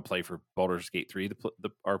character that I'm gonna play for Baldur's Gate 3,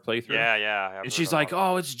 our playthrough. Yeah. And she's like,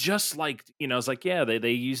 "Oh, it's just like it's like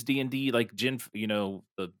they use D&D like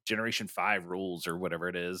the Generation 5 rules or whatever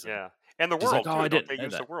it is." Yeah, and the world like, too. They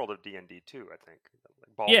use the world of D&D too, I think.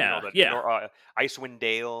 Icewind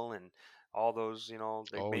Dale and all those,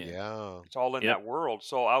 it's all in that world.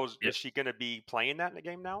 So is she going to be playing that in the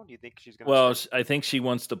game now? Do you think she's going to? Well, I think she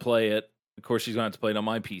wants to play it. Of course, she's going to have to play it on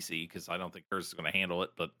my PC, because I don't think hers is going to handle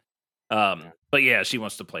it. But yeah, she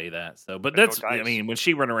wants to play that. So, but that's, I mean, when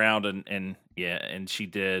she went around and she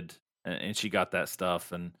did, and she got that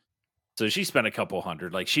stuff, and so she spent a couple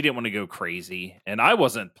 $100. Like, she didn't want to go crazy, and I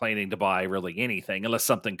wasn't planning to buy really anything unless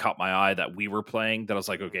something caught my eye that we were playing. That I was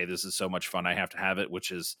like, okay, this is so much fun, I have to have it,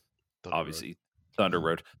 which is obviously Thunder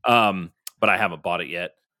Road. But I haven't bought it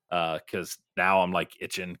yet, because now I'm like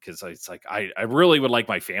itching, because it's like I really would like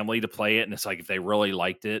my family to play it, and it's like, if they really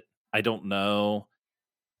liked it, I don't know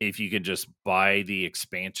if you could just buy the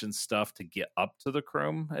expansion stuff to get up to the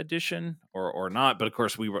Chrome edition or not. But of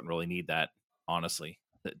course, we wouldn't really need that, honestly,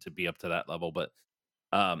 to be up to that level. But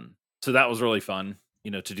so that was really fun,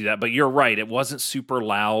 to do that. But you're right, it wasn't super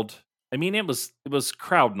loud. I mean, it was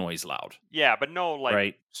crowd noise loud. Yeah, but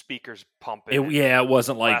no speakers pumping. It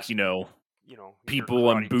wasn't like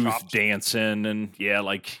people in booth dancing and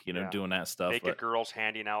doing that stuff. Naked girls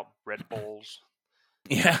handing out Red Bulls.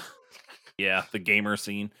 Yeah, the gamer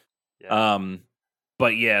scene. Yeah.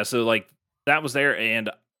 But yeah, so like that was there, and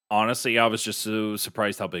honestly, I was just so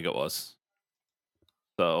surprised how big it was.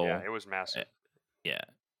 So yeah, it was massive. Yeah,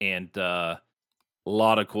 and a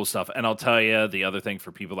lot of cool stuff. And I'll tell you the other thing,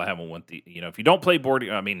 for people that haven't went if you don't play board,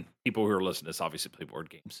 I mean, people who are listening to this obviously play board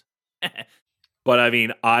games. But I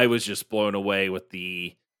mean, I was just blown away with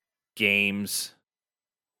the games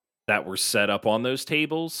that were set up on those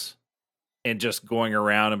tables, and just going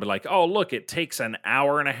around and be like, oh, look, it takes an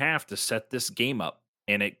hour and a half to set this game up,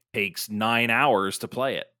 and it takes 9 hours to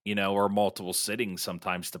play it, or multiple sittings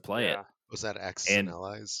sometimes to play it. Was that Axis and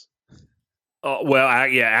Allies?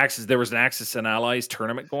 Axis. There was an Axis and Allies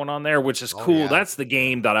tournament going on there, which is cool. Yeah. That's the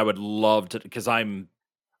game that I would love to, because I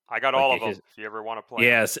got all of them. If you ever want to play.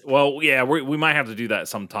 Yes. Well, yeah, we might have to do that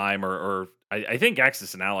sometime, or I think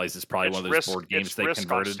Axis and Allies is probably one of those board games they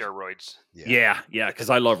converted. On steroids. Yeah, because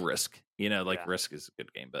I love Risk. Risk is a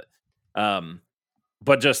good game,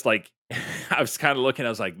 but just like I was kind of looking, I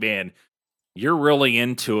was like, man, you're really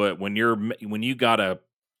into it when you got a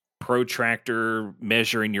protractor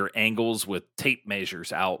measuring your angles with tape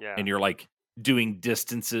measures out, and you're like doing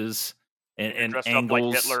distances and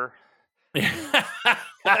angles. Up like Hitler.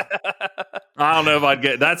 I don't know if I'd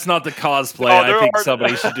get. That's not the cosplay. I think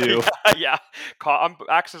somebody should do. Yeah, I'm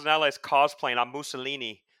Axis and Allies cosplaying. I'm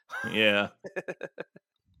Mussolini. Yeah.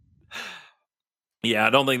 Yeah,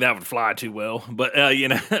 I don't think that would fly too well, but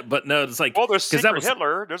but no, it's like, there's Secret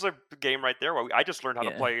Hitler. There's a game right there. I just learned how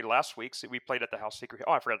to play last week. So we played at the house Secret.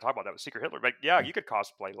 Oh, I forgot to talk about that with Secret Hitler. But yeah, you could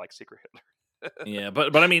cosplay like Secret Hitler. Yeah,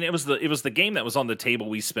 but I mean, it was the game that was on the table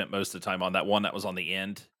we spent most of the time on. That one that was on the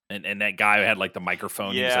end, and that guy who had like the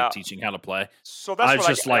microphone. He was like teaching how to play. So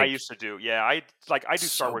that's what I used to do. Yeah, I do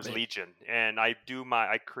Star Wars Legion, and I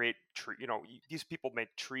create tree. These people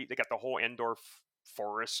make tree. They got the whole indoor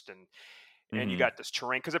forest and you got this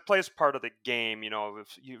terrain, because it plays part of the game,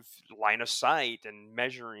 if you've line of sight and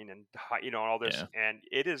measuring and all this, and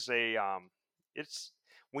it is it's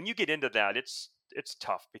when you get into that, it's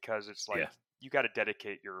tough, because it's like you got to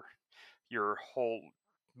dedicate your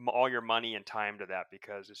all your money and time to that,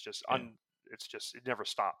 because it's just it never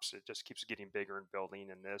stops. It just keeps getting bigger and building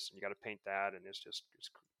and this, and you got to paint that, and it's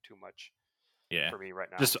too much for me right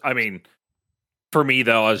now. I mean, for me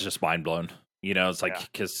though, I was just mind blown. It's like,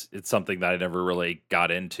 because it's something that I never really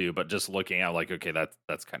got into, but just looking at, like, okay,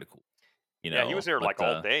 that's kind of cool. Yeah, he was there like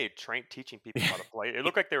all day, teaching people how to play. It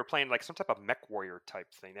looked like they were playing like some type of mech warrior type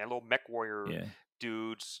thing. They had little mech warrior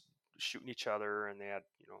dudes shooting each other, and they had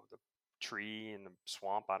the tree and the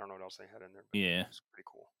swamp. I don't know what else they had in there. But Yeah, it's pretty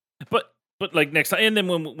cool. But like next time, and then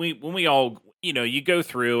when we all you go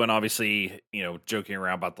through, and obviously joking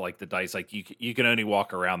around about like the dice, like you can only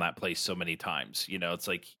walk around that place so many times. It's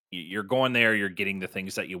like you're going there, you're getting the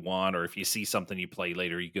things that you want, or if you see something you play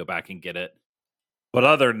later, you go back and get it. But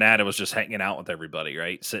other than that, it was just hanging out with everybody,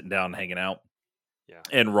 right? Sitting down and hanging out. Yeah.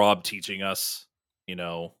 And Rob teaching us,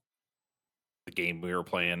 the game we were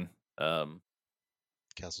playing.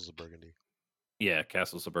 Castles of Burgundy. Yeah,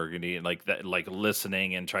 Castles of Burgundy, and like that, like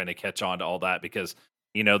listening and trying to catch on to all that, because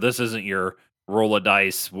this isn't your roll a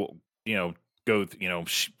dice, go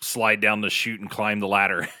slide down the chute and climb the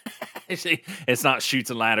ladder. It's not chutes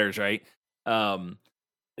and ladders, right?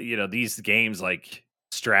 These games like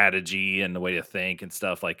strategy and the way to think and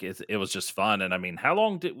stuff, like it was just fun. And I mean, how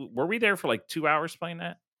long were we there for? Like 2 hours playing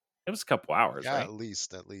that? It was a couple hours, yeah, right? at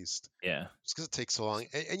least. Yeah, just because it takes so long.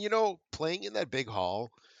 And playing in that big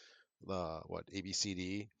hall, the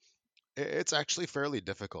ABCD, it's actually fairly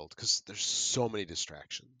difficult because there's so many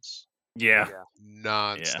distractions. yeah,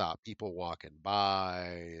 Non-stop people walking by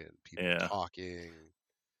and people talking.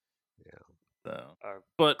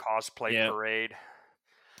 But cosplay parade.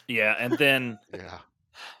 Yeah, and then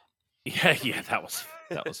yeah, that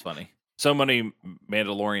was funny. So many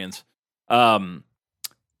Mandalorians.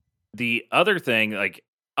 The other thing, like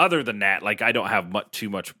other than that, like I don't have too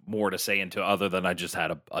much more to say into other than I just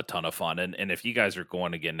had a ton of fun. And if you guys are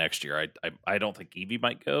going again next year, I don't think Evie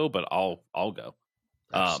might go, but I'll go.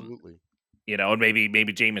 Absolutely. And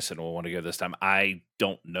maybe Jameson will want to go this time. I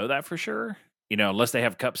don't know that for sure. Unless they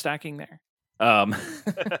have cup stacking there.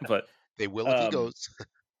 But they will if he goes.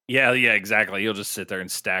 Yeah, exactly. You'll just sit there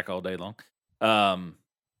and stack all day long. I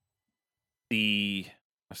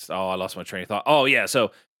lost my train of thought. Oh yeah,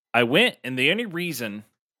 so I went, and the only reason,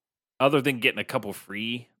 other than getting a couple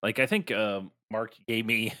free, like I think Mark gave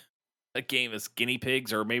me a game as guinea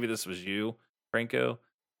pigs, or maybe this was you, Franco.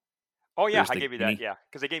 Oh yeah, I gave you that. Yeah,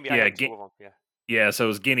 because they gave me. I had 2 of them. Yeah. Yeah, so it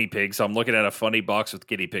was guinea pigs. So I'm looking at a funny box with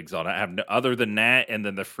guinea pigs on it. I have other than that, and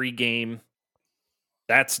then the free game.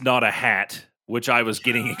 That's not a hat, which I was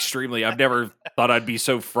getting extremely. I've never thought I'd be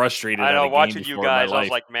so frustrated. I know, at a watching game you guys, I was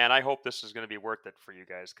like, man, I hope this is going to be worth it for you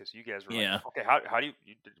guys, because you guys were like, okay, how do you?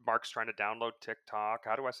 Mark's trying to download TikTok.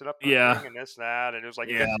 How do I set up? And this, that, and it was like,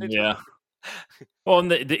 yeah. Well,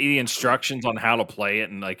 and the instructions on how to play it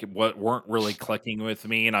and like what weren't really clicking with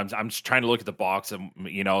me, and I'm just trying to look at the box, and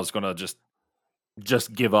I was gonna just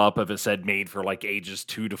give up if it said made for like ages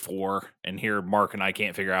 2 to 4, and here Mark and I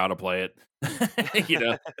can't figure out how to play it,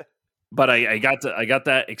 But I got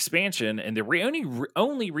that expansion, and the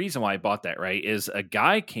only reason why I bought that, right, is a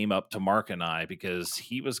guy came up to Mark and I because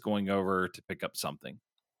he was going over to pick up something.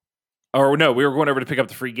 Or no, we were going over to pick up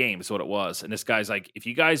the free game, is what it was. And this guy's like, if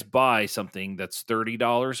you guys buy something that's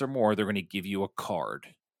 $30 or more, they're going to give you a card.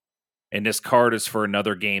 And this card is for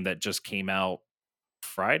another game that just came out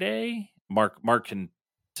Friday. Mark can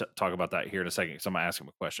talk about that here in a second, because I'm going to ask him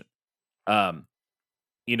a question.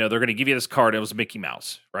 They're going to give you this card. It was Mickey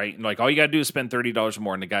Mouse, right? And like, all you got to do is spend $30 or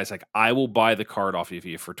more. And the guy's like, I will buy the card off of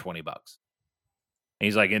you for $20. And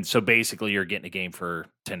he's like, and so basically you're getting a game for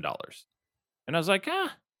 $10. And I was like, I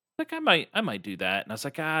might do that. And I was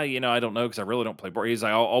like, I don't know, because I really don't play board. He's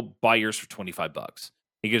like, I'll buy yours for $25.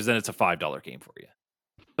 He goes, then it's a $5 game for you.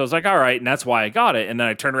 So I was like, all right. And that's why I got it. And then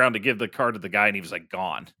I turned around to give the card to the guy, and he was like,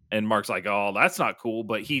 gone. And Mark's like, oh, that's not cool.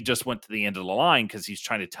 But he just went to the end of the line because he's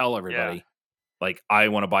trying to tell everybody, like, I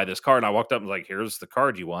want to buy this card. And I walked up and was like, here's the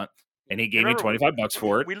card you want. And he gave me $25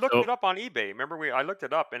 for it. We looked it up on eBay. Remember, I looked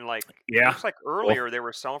it up, and like, it looks like earlier they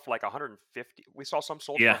were selling for like 150. We saw some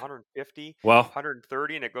sold for 150,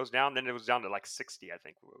 130, and it goes down. Then it was down to like 60, I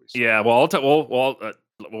think. Yeah. Well,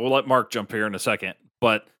 we'll let Mark jump here in a second.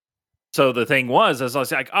 But so the thing was, as I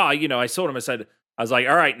was like, I sold him. I was like,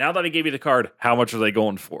 all right, now that I gave you the card, how much are they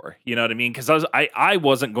going for? You know what I mean? Because I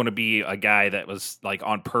wasn't going to be a guy that was like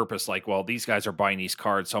on purpose, like, well, these guys are buying these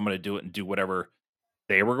cards, so I'm going to do it and do whatever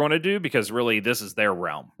they were going to do, because really this is their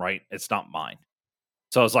realm, right? It's not mine.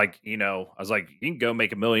 So I was like, you can go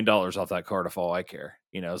make $1 million off that card if all I care.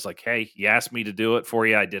 It's like, hey, you asked me to do it for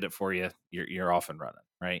you, I did it for you. You're off and running,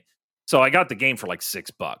 right? So I got the game for like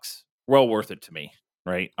 $6. Well worth it to me,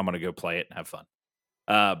 right? I'm going to go play it and have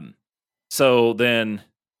fun. So then,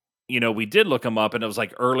 we did look them up, and it was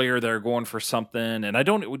like earlier they're going for something, and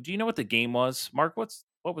do you know what the game was, Mark?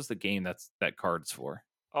 What was the game that card's for?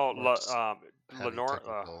 Oh, Lenora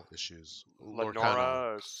issues.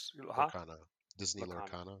 Lenora, Lorcana. Disney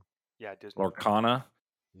Lorcana. Yeah, Disney Lorcana.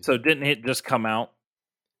 So didn't it just come out?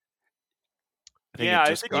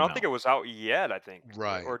 I don't think it was out yet. I think,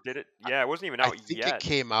 right? Or did it? Yeah, it wasn't even out I think yet. it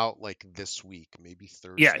came out like this week, maybe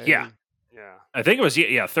Thursday. Yeah. I think it was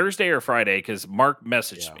Thursday or Friday because Mark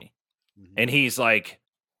messaged me, and he's like,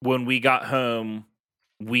 when we got home,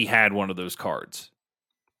 we had one of those cards.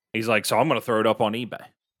 He's like, so I'm going to throw it up on eBay.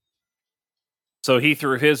 So he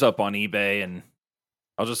threw his up on eBay, and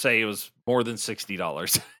I'll just say it was more than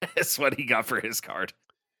 $60. That's what he got for his card.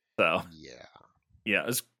 So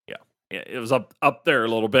it was up there a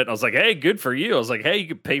little bit. And I was like, hey, good for you. I was like, hey, you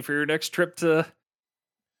could pay for your next trip to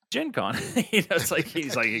Gen Con. It's like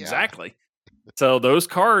he's like, exactly. So those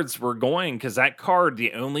cards were going because that card,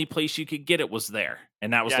 the only place you could get it was there,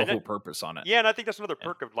 and that was the whole purpose on it. Yeah, and I think that's another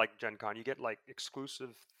perk of like Gen Con. You get like exclusive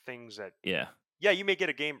things that you may get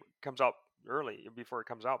a game comes out early before it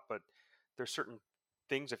comes out, but there's certain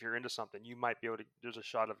things if you're into something, you might be able to. There's a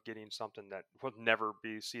shot of getting something that will never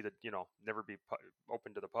be never be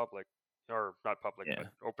open to the public, or not public, but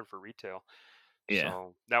open for retail. Yeah,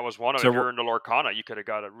 so that was one of. If you're into Lorcana, you could have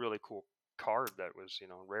got a really cool card that was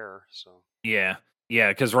rare. So yeah,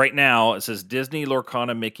 because right now it says Disney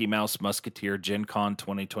Lorcana Mickey Mouse Musketeer Gen Con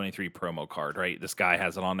 2023 promo card. Right, this guy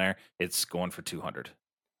has it on there. It's going for $200.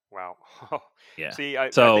 Wow. Yeah. See, I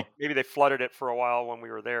think maybe they flooded it for a while when we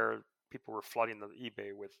were there. People were flooding the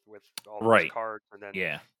eBay with all those cards, and then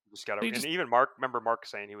just got. And even Mark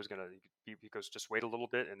saying he was gonna. He goes, just wait a little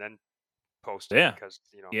bit and then post it because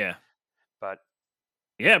But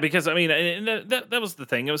because I mean, and that was the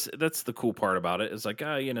thing. That's the cool part about it. It's like,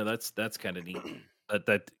 that's kind of neat.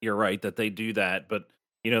 that you're right that they do that, but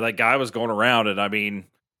that guy was going around, and I mean,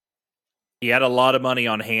 he had a lot of money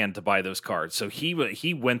on hand to buy those cards. So he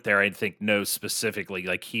went there, I think, specifically,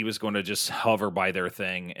 like he was going to just hover by their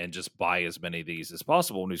thing and just buy as many of these as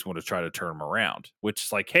possible. And he's going to try to turn them around, which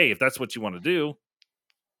is like, hey, if that's what you want to do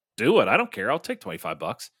it. I don't care. I'll take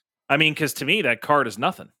 $25. I mean, because to me, that card is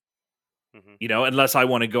nothing, unless I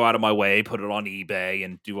want to go out of my way, put it on eBay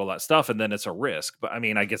and do all that stuff. And then it's a risk. But I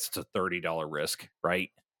mean, I guess it's a $30 risk, right?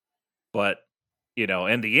 But,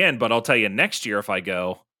 in the end, but I'll tell you next year, if I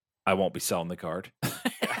go, I won't be selling the card.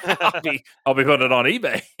 I'll be putting it on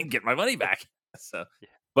eBay and get my money back. So,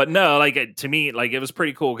 but no, like to me, like it was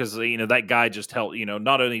pretty cool because that guy just helped.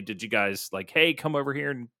 Not only did you guys like, hey, come over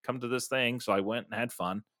here and come to this thing, so I went and had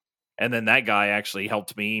fun, and then that guy actually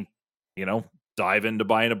helped me, dive into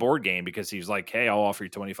buying a board game because he was like, hey, I'll offer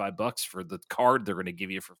you $25 for the card they're going to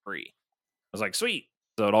give you for free. I was like, sweet.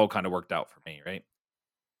 So it all kind of worked out for me, right?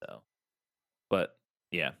 So, but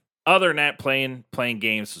yeah. Other than that, playing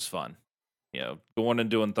games was fun. Going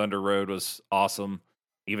and doing Thunder Road was awesome,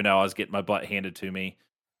 even though I was getting my butt handed to me.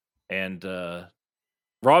 And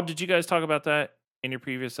Rob, did you guys talk about that in your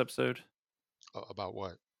previous episode? About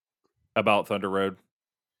what? About Thunder Road?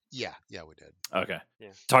 Yeah, we did. Okay. Yeah.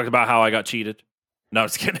 Talked about how I got cheated. No, I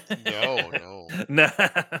was kidding. No.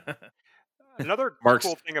 Another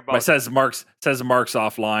cool thing about says Mark's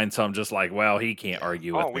offline, so I'm just like, well, he can't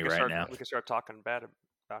argue with me right now. We can start talking bad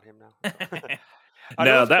about him now.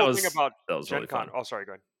 No, that cool was thing about that was Gen really Con. fun. Oh, sorry,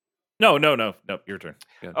 go ahead. No, your turn.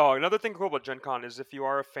 Oh, another thing cool about Gen Con is if you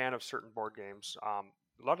are a fan of certain board games, a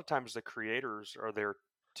lot of times the creators are there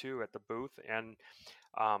too at the booth, and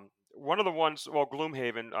one of the ones,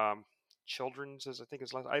 Gloomhaven, Children's is I think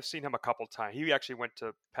his last. I've seen him a couple times. He actually went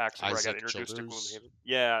to PAX where I got introduced to Gloomhaven.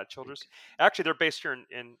 Yeah, Childress. Actually, they're based here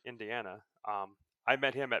in Indiana. I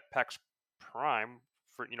met him at PAX Prime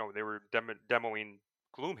for they were demoing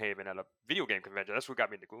Gloomhaven at a video game convention. That's what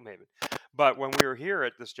got me into Gloomhaven. But when we were here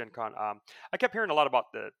at this Gen Con, I kept hearing a lot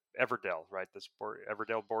about the Everdell, right? This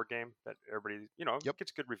Everdell board game that everybody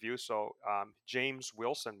gets good reviews. So James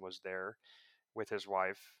Wilson was there with his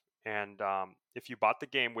wife. And if you bought the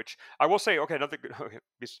game, which I will say, another good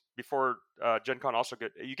before Gen Con, also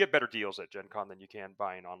good. You get better deals at Gen Con than you can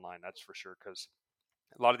buying online. That's for sure, because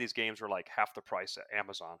a lot of these games were like half the price at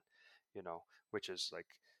Amazon, which is like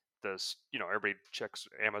this. Everybody checks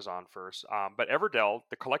Amazon first. But Everdell,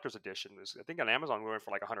 the collector's edition, is I think on Amazon we went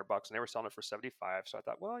for like $100, and they were selling it for $75. So I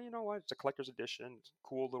thought, well, you know what? It's a collector's edition, it's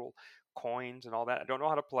cool little coins and all that. I don't know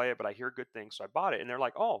how to play it, but I hear good things, so I bought it. And they're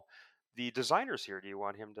like, oh, the designer's here. Do you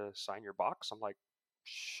want him to sign your box? I'm like,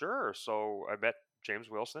 sure. So I met James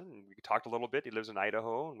Wilson, and we talked a little bit. He lives in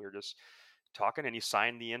Idaho, and we were just talking, and he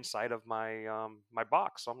signed the inside of my my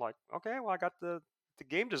box. So I'm like, okay, well, I got the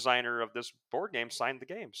game designer of this board game signed the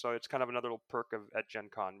game. So it's kind of another little perk at Gen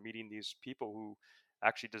Con, meeting these people who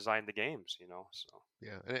actually design the games, So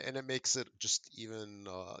yeah, and it makes it just even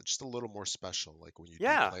just a little more special. Like when you do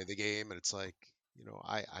play the game, and it's like,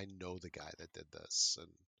 I know the guy that did this, and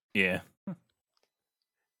yeah.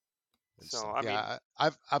 So I mean,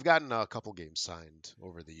 I've gotten a couple games signed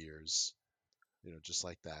over the years, just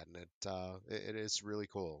like that, and it is really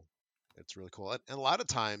cool. It's really cool, and a lot of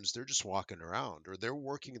times they're just walking around or they're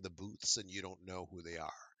working in the booths, and you don't know who they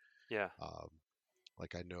are. yeah.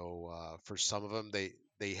 Like I know for some of them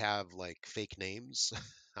they have like fake names,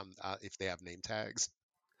 if they have name tags,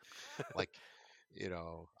 like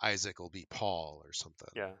Isaac will be Paul or something.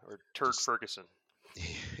 Yeah, or Turd Ferguson.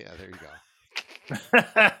 Yeah, there you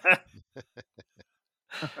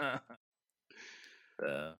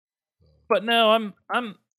go. But no,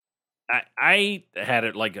 I had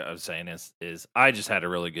it like I was saying is I just had a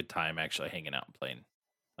really good time actually hanging out and playing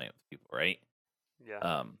with people, right?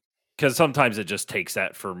 Yeah. Because sometimes it just takes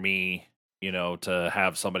that for me, to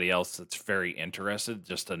have somebody else that's very interested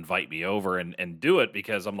just to invite me over and do it,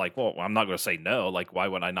 because I'm like, well, I'm not going to say no. Like, why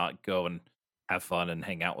would I not go and have fun and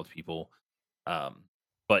hang out with people?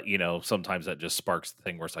 But sometimes that just sparks the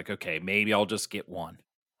thing where it's like, okay, maybe I'll just get one,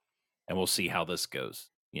 and we'll see how this goes.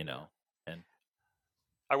 And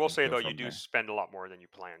I will say go though, you from do there. spend a lot more than you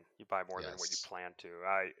plan. You buy more than what you Yes. plan to.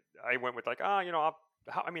 I went with like, how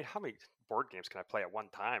many board games can I play at one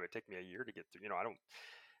time? It took me a year to get through. I don't.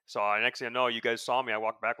 So next thing I know, you guys saw me. I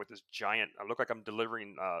walked back with this giant. I look like I'm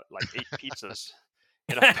delivering like 8 pizzas.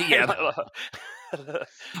 In a Yeah. I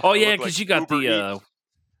Oh yeah, look like because you got Uber the Eats.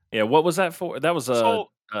 yeah. What was that for? That was So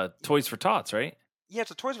Toys for Tots, right? yeah,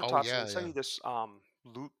 it's a Toys for Oh Tots, and they yeah, sell yeah. you this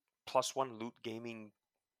loot +1 loot gaming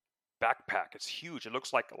backpack. It's huge. It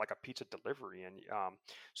looks like a pizza delivery, and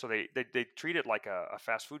so they treat it like a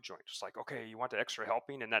fast food joint. Just like, okay, you want the extra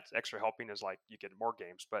helping, and that extra helping is like you get more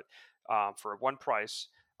games, but for one price,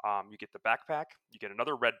 you get the backpack, you get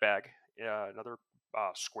another red bag, another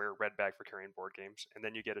square red bag for carrying board games, and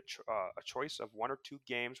then you get a choice of 1 or 2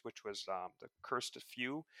 games, which was the Cursed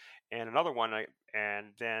Few, and another one, and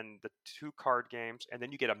then the 2 card games, and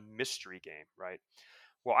then you get a mystery game, right?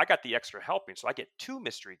 Well, I got the extra helping, so I get 2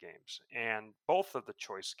 mystery games and both of the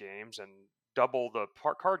choice games and double the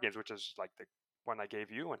card games, which is like the one I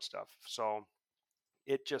gave you and stuff. So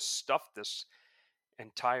it just stuffed this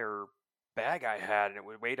entire bag I had, and it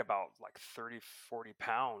would weigh about like 30, 40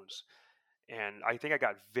 pounds. And I think I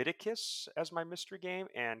got Viticus as my mystery game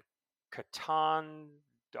and Catan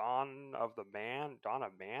Dawn of Man.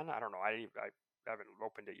 I don't know. I haven't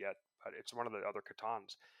opened it yet, but it's one of the other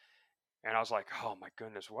Catans. And I was like, "Oh my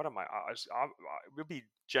goodness, what am I?" It'll be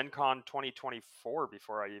Gen Con 2024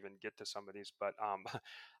 before I even get to some of these. But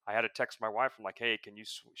I had to text my wife. I'm like, "Hey, can you?"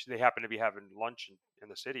 They happen to be having lunch in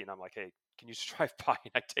the city, and I'm like, "Hey, can you drive by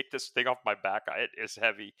and I take this thing off my back? It is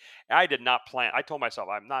heavy." I did not plan. I told myself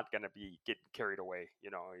I'm not going to be getting carried away,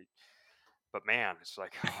 But man, it's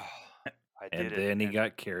like, I And did it, then he and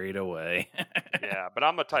got carried away. yeah, but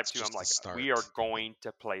I'm the type That's too. I'm just the like, we are start. going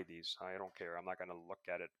to play these. I don't care. I'm not going to look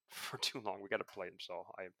at it for too long. We got to play them. So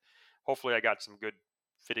hopefully I got some good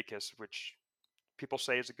Viticus, which people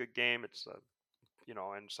say is a good game. It's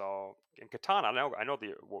and so in Catan, I know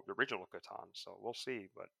the original Catan, so we'll see.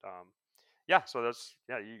 But yeah, so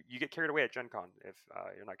you get carried away at Gen Con if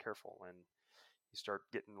you're not careful, and you start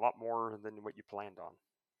getting a lot more than what you planned on,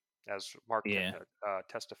 as Mark can Yeah.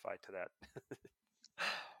 testify to that.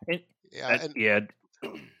 Yeah, and Yeah.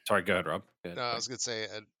 Sorry, go ahead, Rob. Go ahead. no, I was gonna say,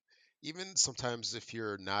 even sometimes if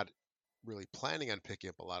you're not really planning on picking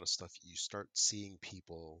up a lot of stuff, you start seeing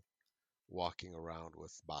people walking around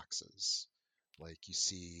with boxes. Like you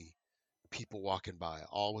see people walking by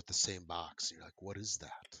all with the same box, and you're like, "What is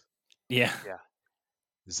that? Yeah. Yeah,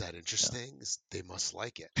 Is that interesting? They must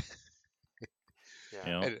like it." yeah.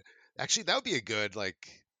 Yeah. And actually, that would be a good like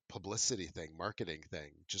publicity thing, marketing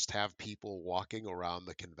thing. Just have people walking around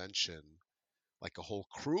the convention, like a whole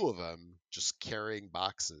crew of them, just carrying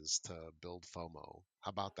boxes to build FOMO. How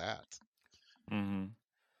about that? Mm-hmm.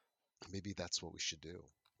 Maybe that's what we should do.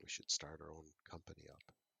 We should start our own company up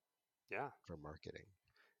Yeah. for marketing.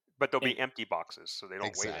 But they'll And be empty boxes, so they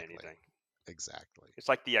don't weigh Exactly. anything. Exactly. It's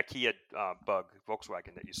like the IKEA bug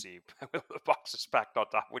Volkswagen that you see with the boxes packed on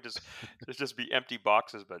top. There's just be empty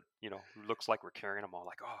boxes, but looks like we're carrying them all.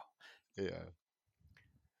 Like, oh, Yeah.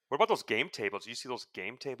 what about those game tables? You see those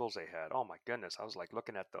game tables they had? Oh my goodness! I was like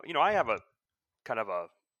looking at I have a kind of a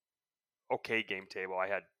okay game table I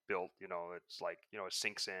had built. It's like it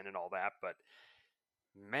sinks in and all that. But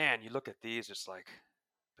man, you look at these, it's like,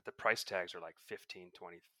 but the price tags are like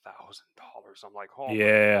 $15,000-$20,000. I'm like, oh my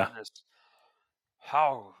yeah. goodness.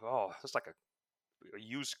 How? Oh, it's like a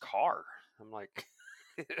used car. I'm like,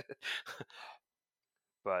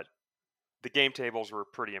 but the game tables were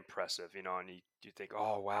pretty impressive, and you think,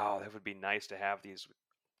 oh wow, that would be nice to have these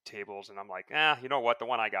tables. And I'm like, you know what? The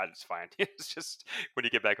one I got is fine. It's just when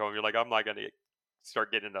you get back home, you're like, I'm not gonna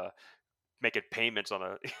start getting making payments on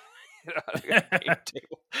a, game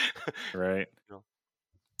table. Right.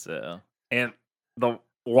 So, and the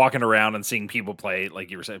walking around and seeing people play,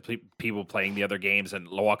 like you were saying, people playing the other games and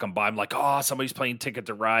walking by, I'm like, oh, somebody's playing Ticket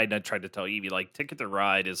to Ride. And I tried to tell Evie, like, Ticket to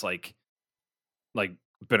Ride is like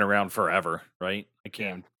been around forever, right? I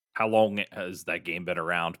can't. How long has that game been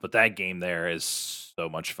around? But that game there is so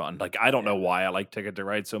much fun. Like, I don't know why I like Ticket to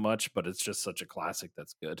Ride so much, but it's just such a classic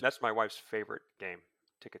that's good. That's my wife's favorite game,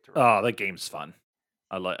 Ticket to Ride. Oh, that game's fun.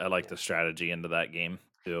 I like the strategy into that game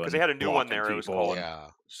too. Because they had a new one there. It was called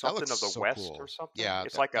something of the West cool. or something. Yeah,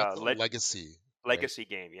 it's like a legacy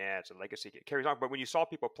game. Yeah, it's a legacy game. Carries on, but when you saw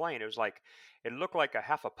people playing, it was like it looked like a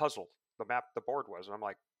half a puzzle. The board was, and I'm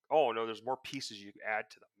like, oh no, there's more pieces you add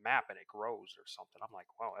to the map, and it grows or something. I'm like,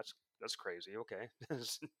 wow, that's crazy. Okay.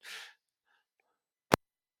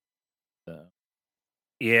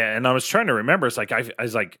 Yeah, and I was trying to remember. It's like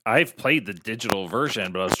I've played the digital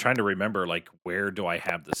version, but I was trying to remember like where do I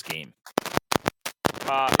have this game?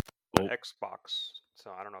 Xbox.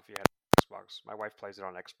 So I don't know if you had Xbox. My wife plays it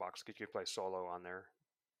on Xbox because you play solo on there.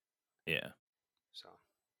 Yeah. So.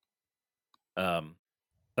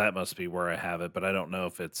 That must be where I have it, but I don't know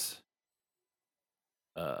if it's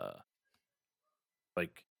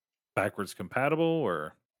like backwards compatible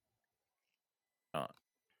or not.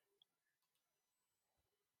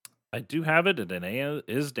 I do have it, and it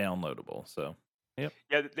is downloadable. So, yep.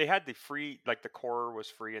 Yeah, they had the free, like the core was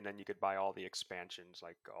free, and then you could buy all the expansions,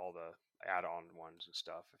 like all the add-on ones and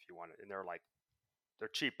stuff if you wanted. And they're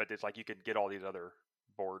cheap, but it's like you could get all these other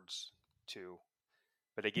boards too.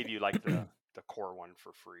 But they give you like the core one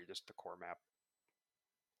for free, just the core map.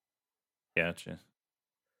 Gotcha.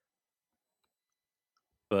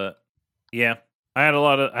 But yeah, I had a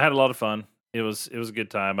lot of fun. It was a good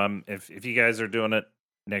time. If you guys are doing it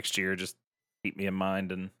next year, just keep me in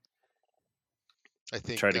mind, and I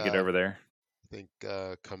think try to get over there. I think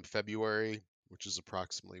come February, which is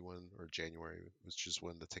approximately or January, which is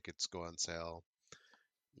when the tickets go on sale.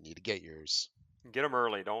 You need to get yours. Get them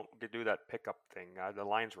early. Don't do that pickup thing. The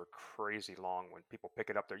lines were crazy long when people pick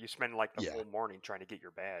it up there. You spend like the whole morning trying to get your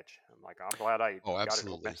badge. I'm like, I'm glad I got it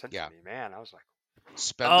open sent to me, man. I was like,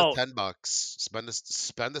 spend the $10. Spend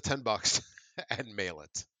the $10 and mail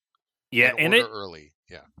it. Yeah, and order early.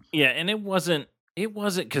 Yeah. Yeah, and it wasn't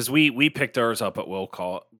because we picked ours up at Will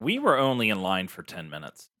Call. We were only in line for 10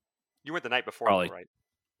 minutes. You went the night before, though, right?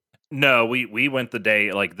 No, we went the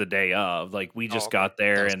day of. Like we just got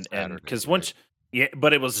there and because once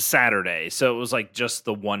but it was a Saturday, so it was like just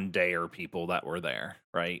the one dayer people that were there,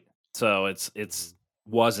 right? So it's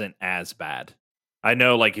wasn't as bad. I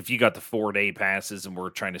know, like if you got the 4-day passes and we're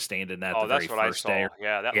trying to stand in that the very first day.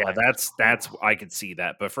 That's I could see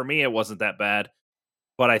that, but for me it wasn't that bad.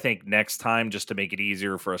 But I think next time, just to make it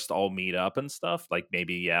easier for us to all meet up and stuff, like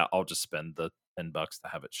maybe I'll just spend the $10 to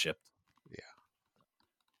have it shipped. Yeah.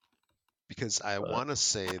 Because I want to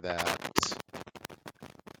say that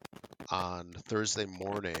on Thursday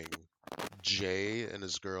morning, Jay and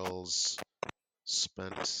his girls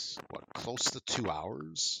spent close to 2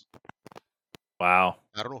 hours. Wow.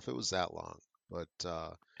 I don't know if it was that long, but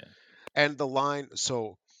and the line.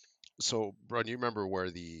 So Brun, you remember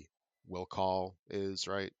where the will call is,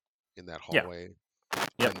 right? In that hallway.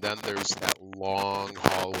 Yeah. And then there's that long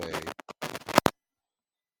hallway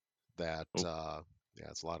that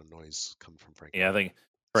it's a lot of noise coming from Franco. Yeah, I think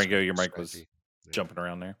Franco, your mic was jumping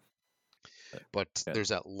around there. But there's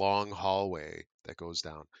that long hallway that goes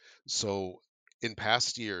down. So in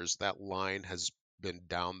past years, that line has been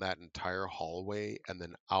down that entire hallway and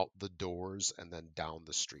then out the doors and then down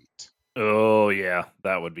the street. Oh yeah,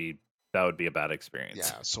 that would be a bad experience.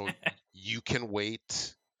 Yeah, so you can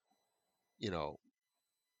wait,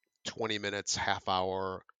 20 minutes, half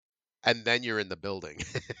hour, and then you're in the building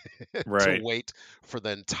right. to wait for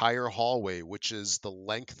the entire hallway, which is the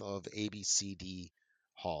length of ABCD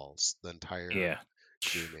halls, the entire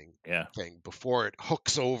gaming thing, before it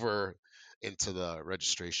hooks over into the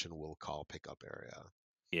registration will call pickup area.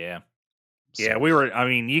 Yeah. So, we were,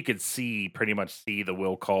 you could pretty much see the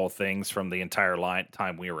will call things from the entire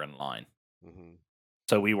time we were in line. Mm-hmm.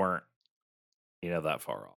 So we weren't, that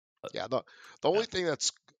far off. But, yeah. The only thing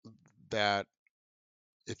that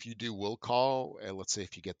if you do will call, and let's say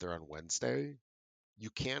if you get there on Wednesday, you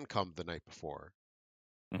can come the night before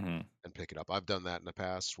and pick it up. I've done that in the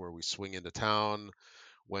past where we swing into town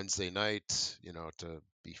Wednesday night, to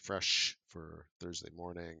be fresh for Thursday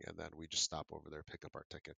morning, and then we just stop over there, pick up our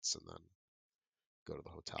tickets, and then go to the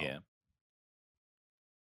hotel. Yeah.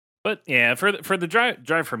 But yeah, for the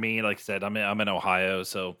drive for me, like I said, I'm in Ohio,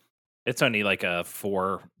 so it's only like a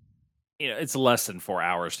 4. It's less than 4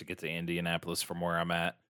 hours to get to Indianapolis from where I'm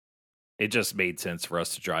at. it just made sense for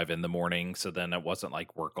us to drive in the morning. So then it wasn't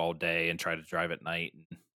like work all day and try to drive at night. And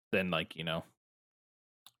then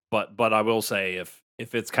but I will say if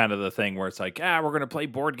it's kind of the thing where it's like, we're going to play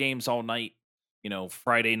board games all night,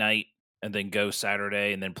 Friday night and then go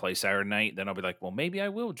Saturday and then play Saturday night, then I'll be like, well, maybe I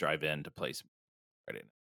will drive in to play some Friday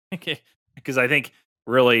night. Okay. Because I think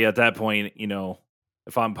really at that point,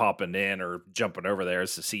 if I'm popping in or jumping over there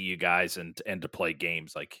is to see you guys and to play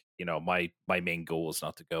games. Like, my main goal is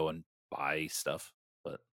not to go and buy stuff.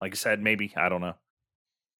 But like I said, maybe, I don't know.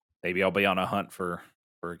 Maybe I'll be on a hunt for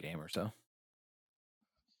a game or so.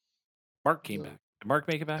 Mark came back. Did Mark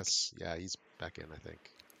make it back? Yes. Yeah, he's back in, I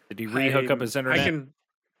think. Did he re-hook up his internet?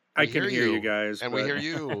 I can hear you guys. And we hear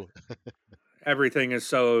you. Everything is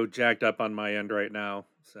so jacked up on my end right now.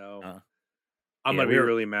 So I'm going to be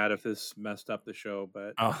really mad if this messed up the show.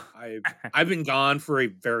 But I've been gone for a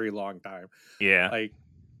very long time. Yeah. Like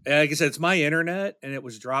I said, it's my internet and it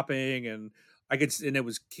was dropping and it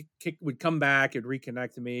was would come back and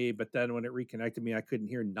reconnect to me. But then when it reconnected me, I couldn't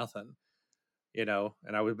hear nothing. And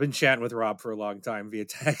I've been chatting with Rob for a long time via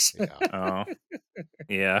text. Yeah.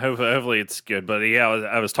 Yeah. Hopefully it's good. But yeah,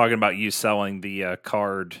 I was talking about you selling the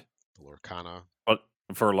card, Lorcana.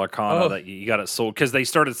 For Lorcana that you got it sold because they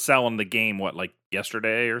started selling the game like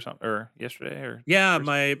yesterday or something, or yesterday or yeah.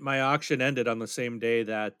 My auction ended on the same day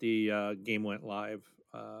that the game went live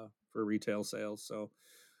for retail sales. So,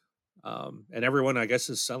 and everyone I guess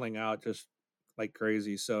is selling out just like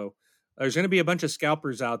crazy. So. There's going to be a bunch of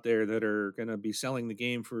scalpers out there that are going to be selling the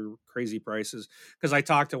game for crazy prices. Because I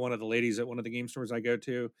talked to one of the ladies at one of the game stores I go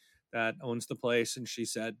to that owns the place, and she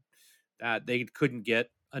said that they couldn't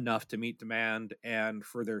get enough to meet demand. And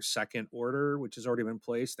for their second order, which has already been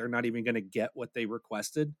placed, they're not even going to get what they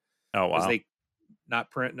requested. Oh, wow. Because they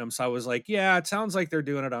not printing them. So I was like, yeah, it sounds like they're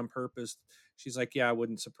doing it on purpose. She's like, yeah, it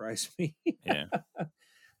wouldn't surprise me. Yeah.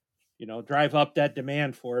 Drive up that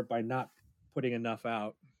demand for it by not putting enough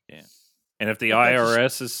out. Yeah. And if the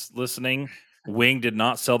IRS is listening, Wing did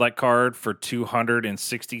not sell that card for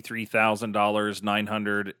 $263,000,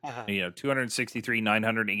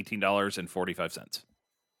 $263,918.45.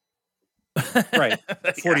 Right.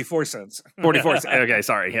 44 cents. 44 cents. Okay,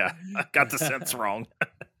 sorry. Yeah. I got the cents wrong.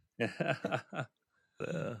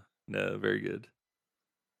 No, very good.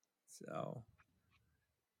 So.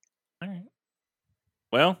 All right.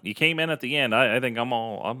 Well, you came in at the end. I think I'm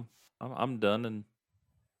done, and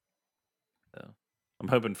I'm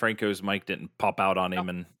hoping Franco's mic didn't pop out on him.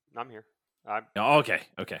 And I'm here. Okay,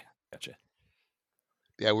 gotcha.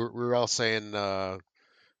 Yeah, we're all saying that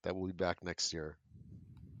we'll be back next year.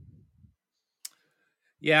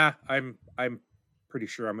 Yeah, I'm pretty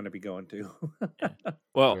sure I'm going to be going to.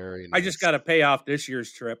 Well, nice. I just got to pay off this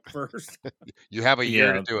year's trip first. You have a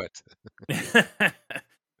year to do it.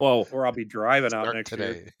 Well, or I'll be driving out next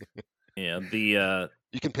year. Yeah, you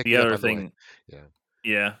can pick the other thing.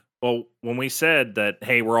 Yeah. Well, when we said that,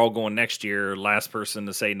 hey, we're all going next year, last person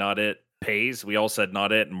to say not it pays. We all said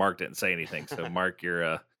not it, and Mark didn't say anything. So, Mark,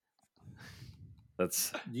 you're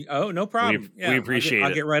that's no problem. We appreciate it.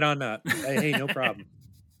 I'll get right on that. Hey, no problem.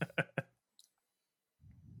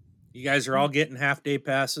 You guys are all getting half-day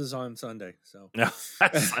passes on Sunday, so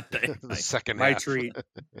Sunday, the second my half. treat.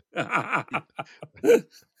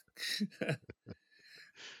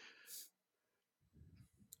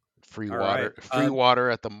 Free water, free water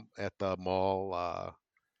at the mall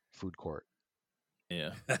food court.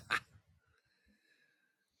 Yeah.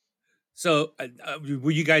 So,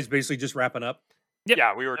 were you guys basically just wrapping up? Yep.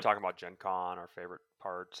 Yeah, we were talking about Gen Con, our favorite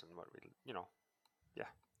parts, and what we, yeah,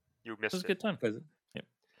 you missed it. It was a good time. Yep.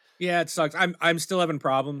 Yeah, it sucks. I'm still having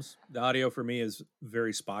problems. The audio for me is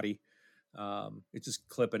very spotty. It's just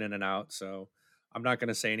clipping in and out. So I'm not going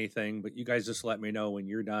to say anything, but you guys just let me know when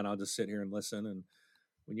you're done. I'll just sit here and listen. And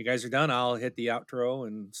when you guys are done, I'll hit the outro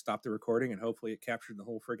and stop the recording. And hopefully it captured the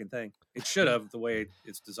whole friggin' thing. It should have the way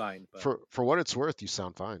it's designed. But. For what it's worth, you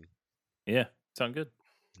sound fine. Yeah, sound good.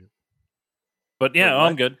 Yeah. But yeah,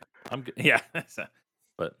 I'm good. I'm good. Yeah,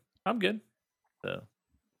 but I'm good. So.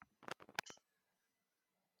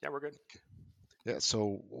 Yeah, we're good. Yeah,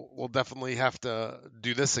 so we'll definitely have to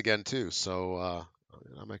do this again too. So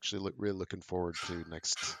I'm actually really looking forward to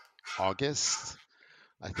next August.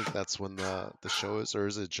 I think that's when the show is, or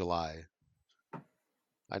is it July?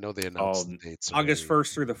 I know they announced the dates. August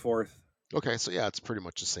 1st through the 4th. Okay, so yeah, it's pretty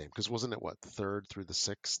much the same. Because wasn't it the 3rd through the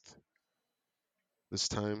 6th this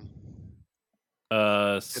time?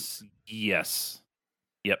 Yes.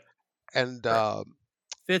 Yep. And 5th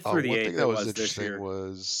through the 8th. One thing that was interesting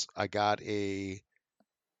was I got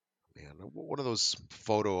one of those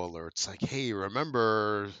photo alerts like, hey,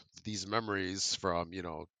 remember these memories from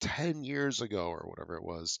 10 years ago or whatever it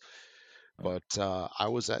was. But I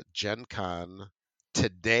was at Gen Con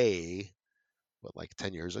today, like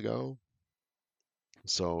 10 years ago.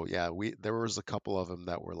 So yeah, there was a couple of them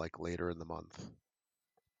that were like later in the month.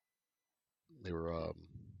 They were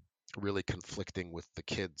really conflicting with the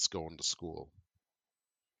kids going to school.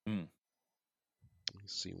 Mm. Let me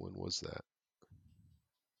see, when was that?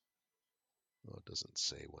 Oh, it doesn't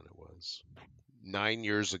say when it was. 9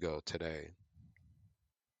 years ago today.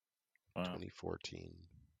 Wow. 2014.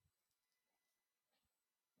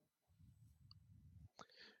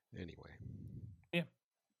 Anyway. Yeah.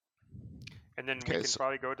 And then we can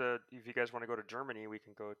probably go to, if you guys want to go to Germany, we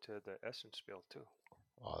can go to the Essenspiel too.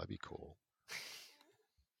 Oh, that'd be cool.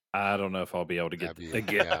 I don't know if I'll be able to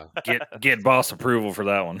get boss approval for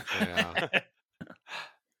that one. Yeah.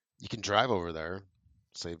 You can drive over there,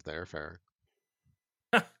 save the airfare.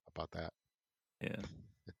 How about that? Yeah.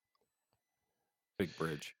 Big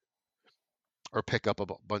bridge. Or pick up a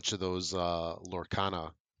bunch of those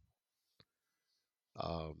Lorcana,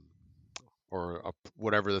 or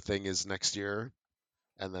whatever the thing is next year,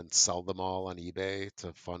 and then sell them all on eBay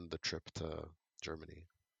to fund the trip to Germany.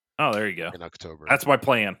 Oh, there you go. In October. That's my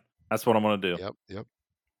plan. That's what I'm going to do. Yep.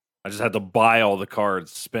 I just had to buy all the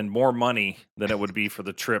cards, spend more money than it would be for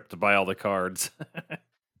the trip to buy all the cards.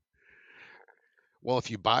 Well,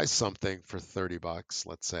 if you buy something for $30,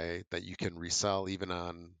 let's say, that you can resell even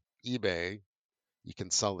on eBay, you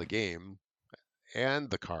can sell the game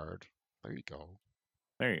and the card. There you go.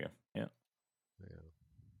 There you go. Yeah.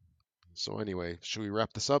 So anyway, should we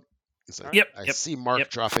wrap this up? I Yep. see Mark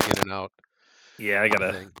dropping in and out. Yeah, I got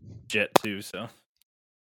a jet too, so.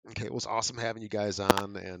 Okay, it was awesome having you guys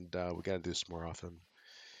on, and we got to do this more often.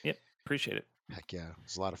 Yep, appreciate it. Heck yeah, it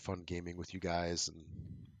was a lot of fun gaming with you guys and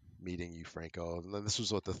meeting you, Franco. And then this was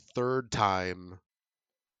the third time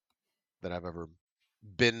that I've ever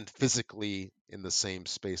been physically in the same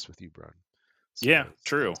space with you, Brun. So yeah,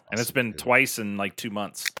 true. Awesome, and it's been twice in like 2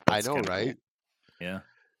 months. That's I know, right? Cool. Yeah.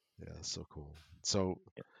 Yeah, so cool. So,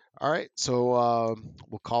 all right. So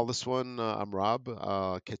we'll call this one. I'm Rob.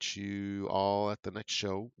 Catch you all at the next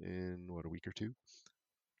show in, a week or two?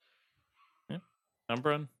 Yeah. I'm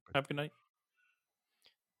Brun. Have a good night.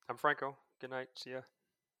 I'm Franco. Good night. See ya.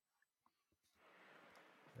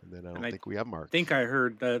 And then I don't think we have Mark. I think I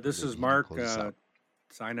heard this is Mark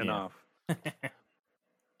signing off.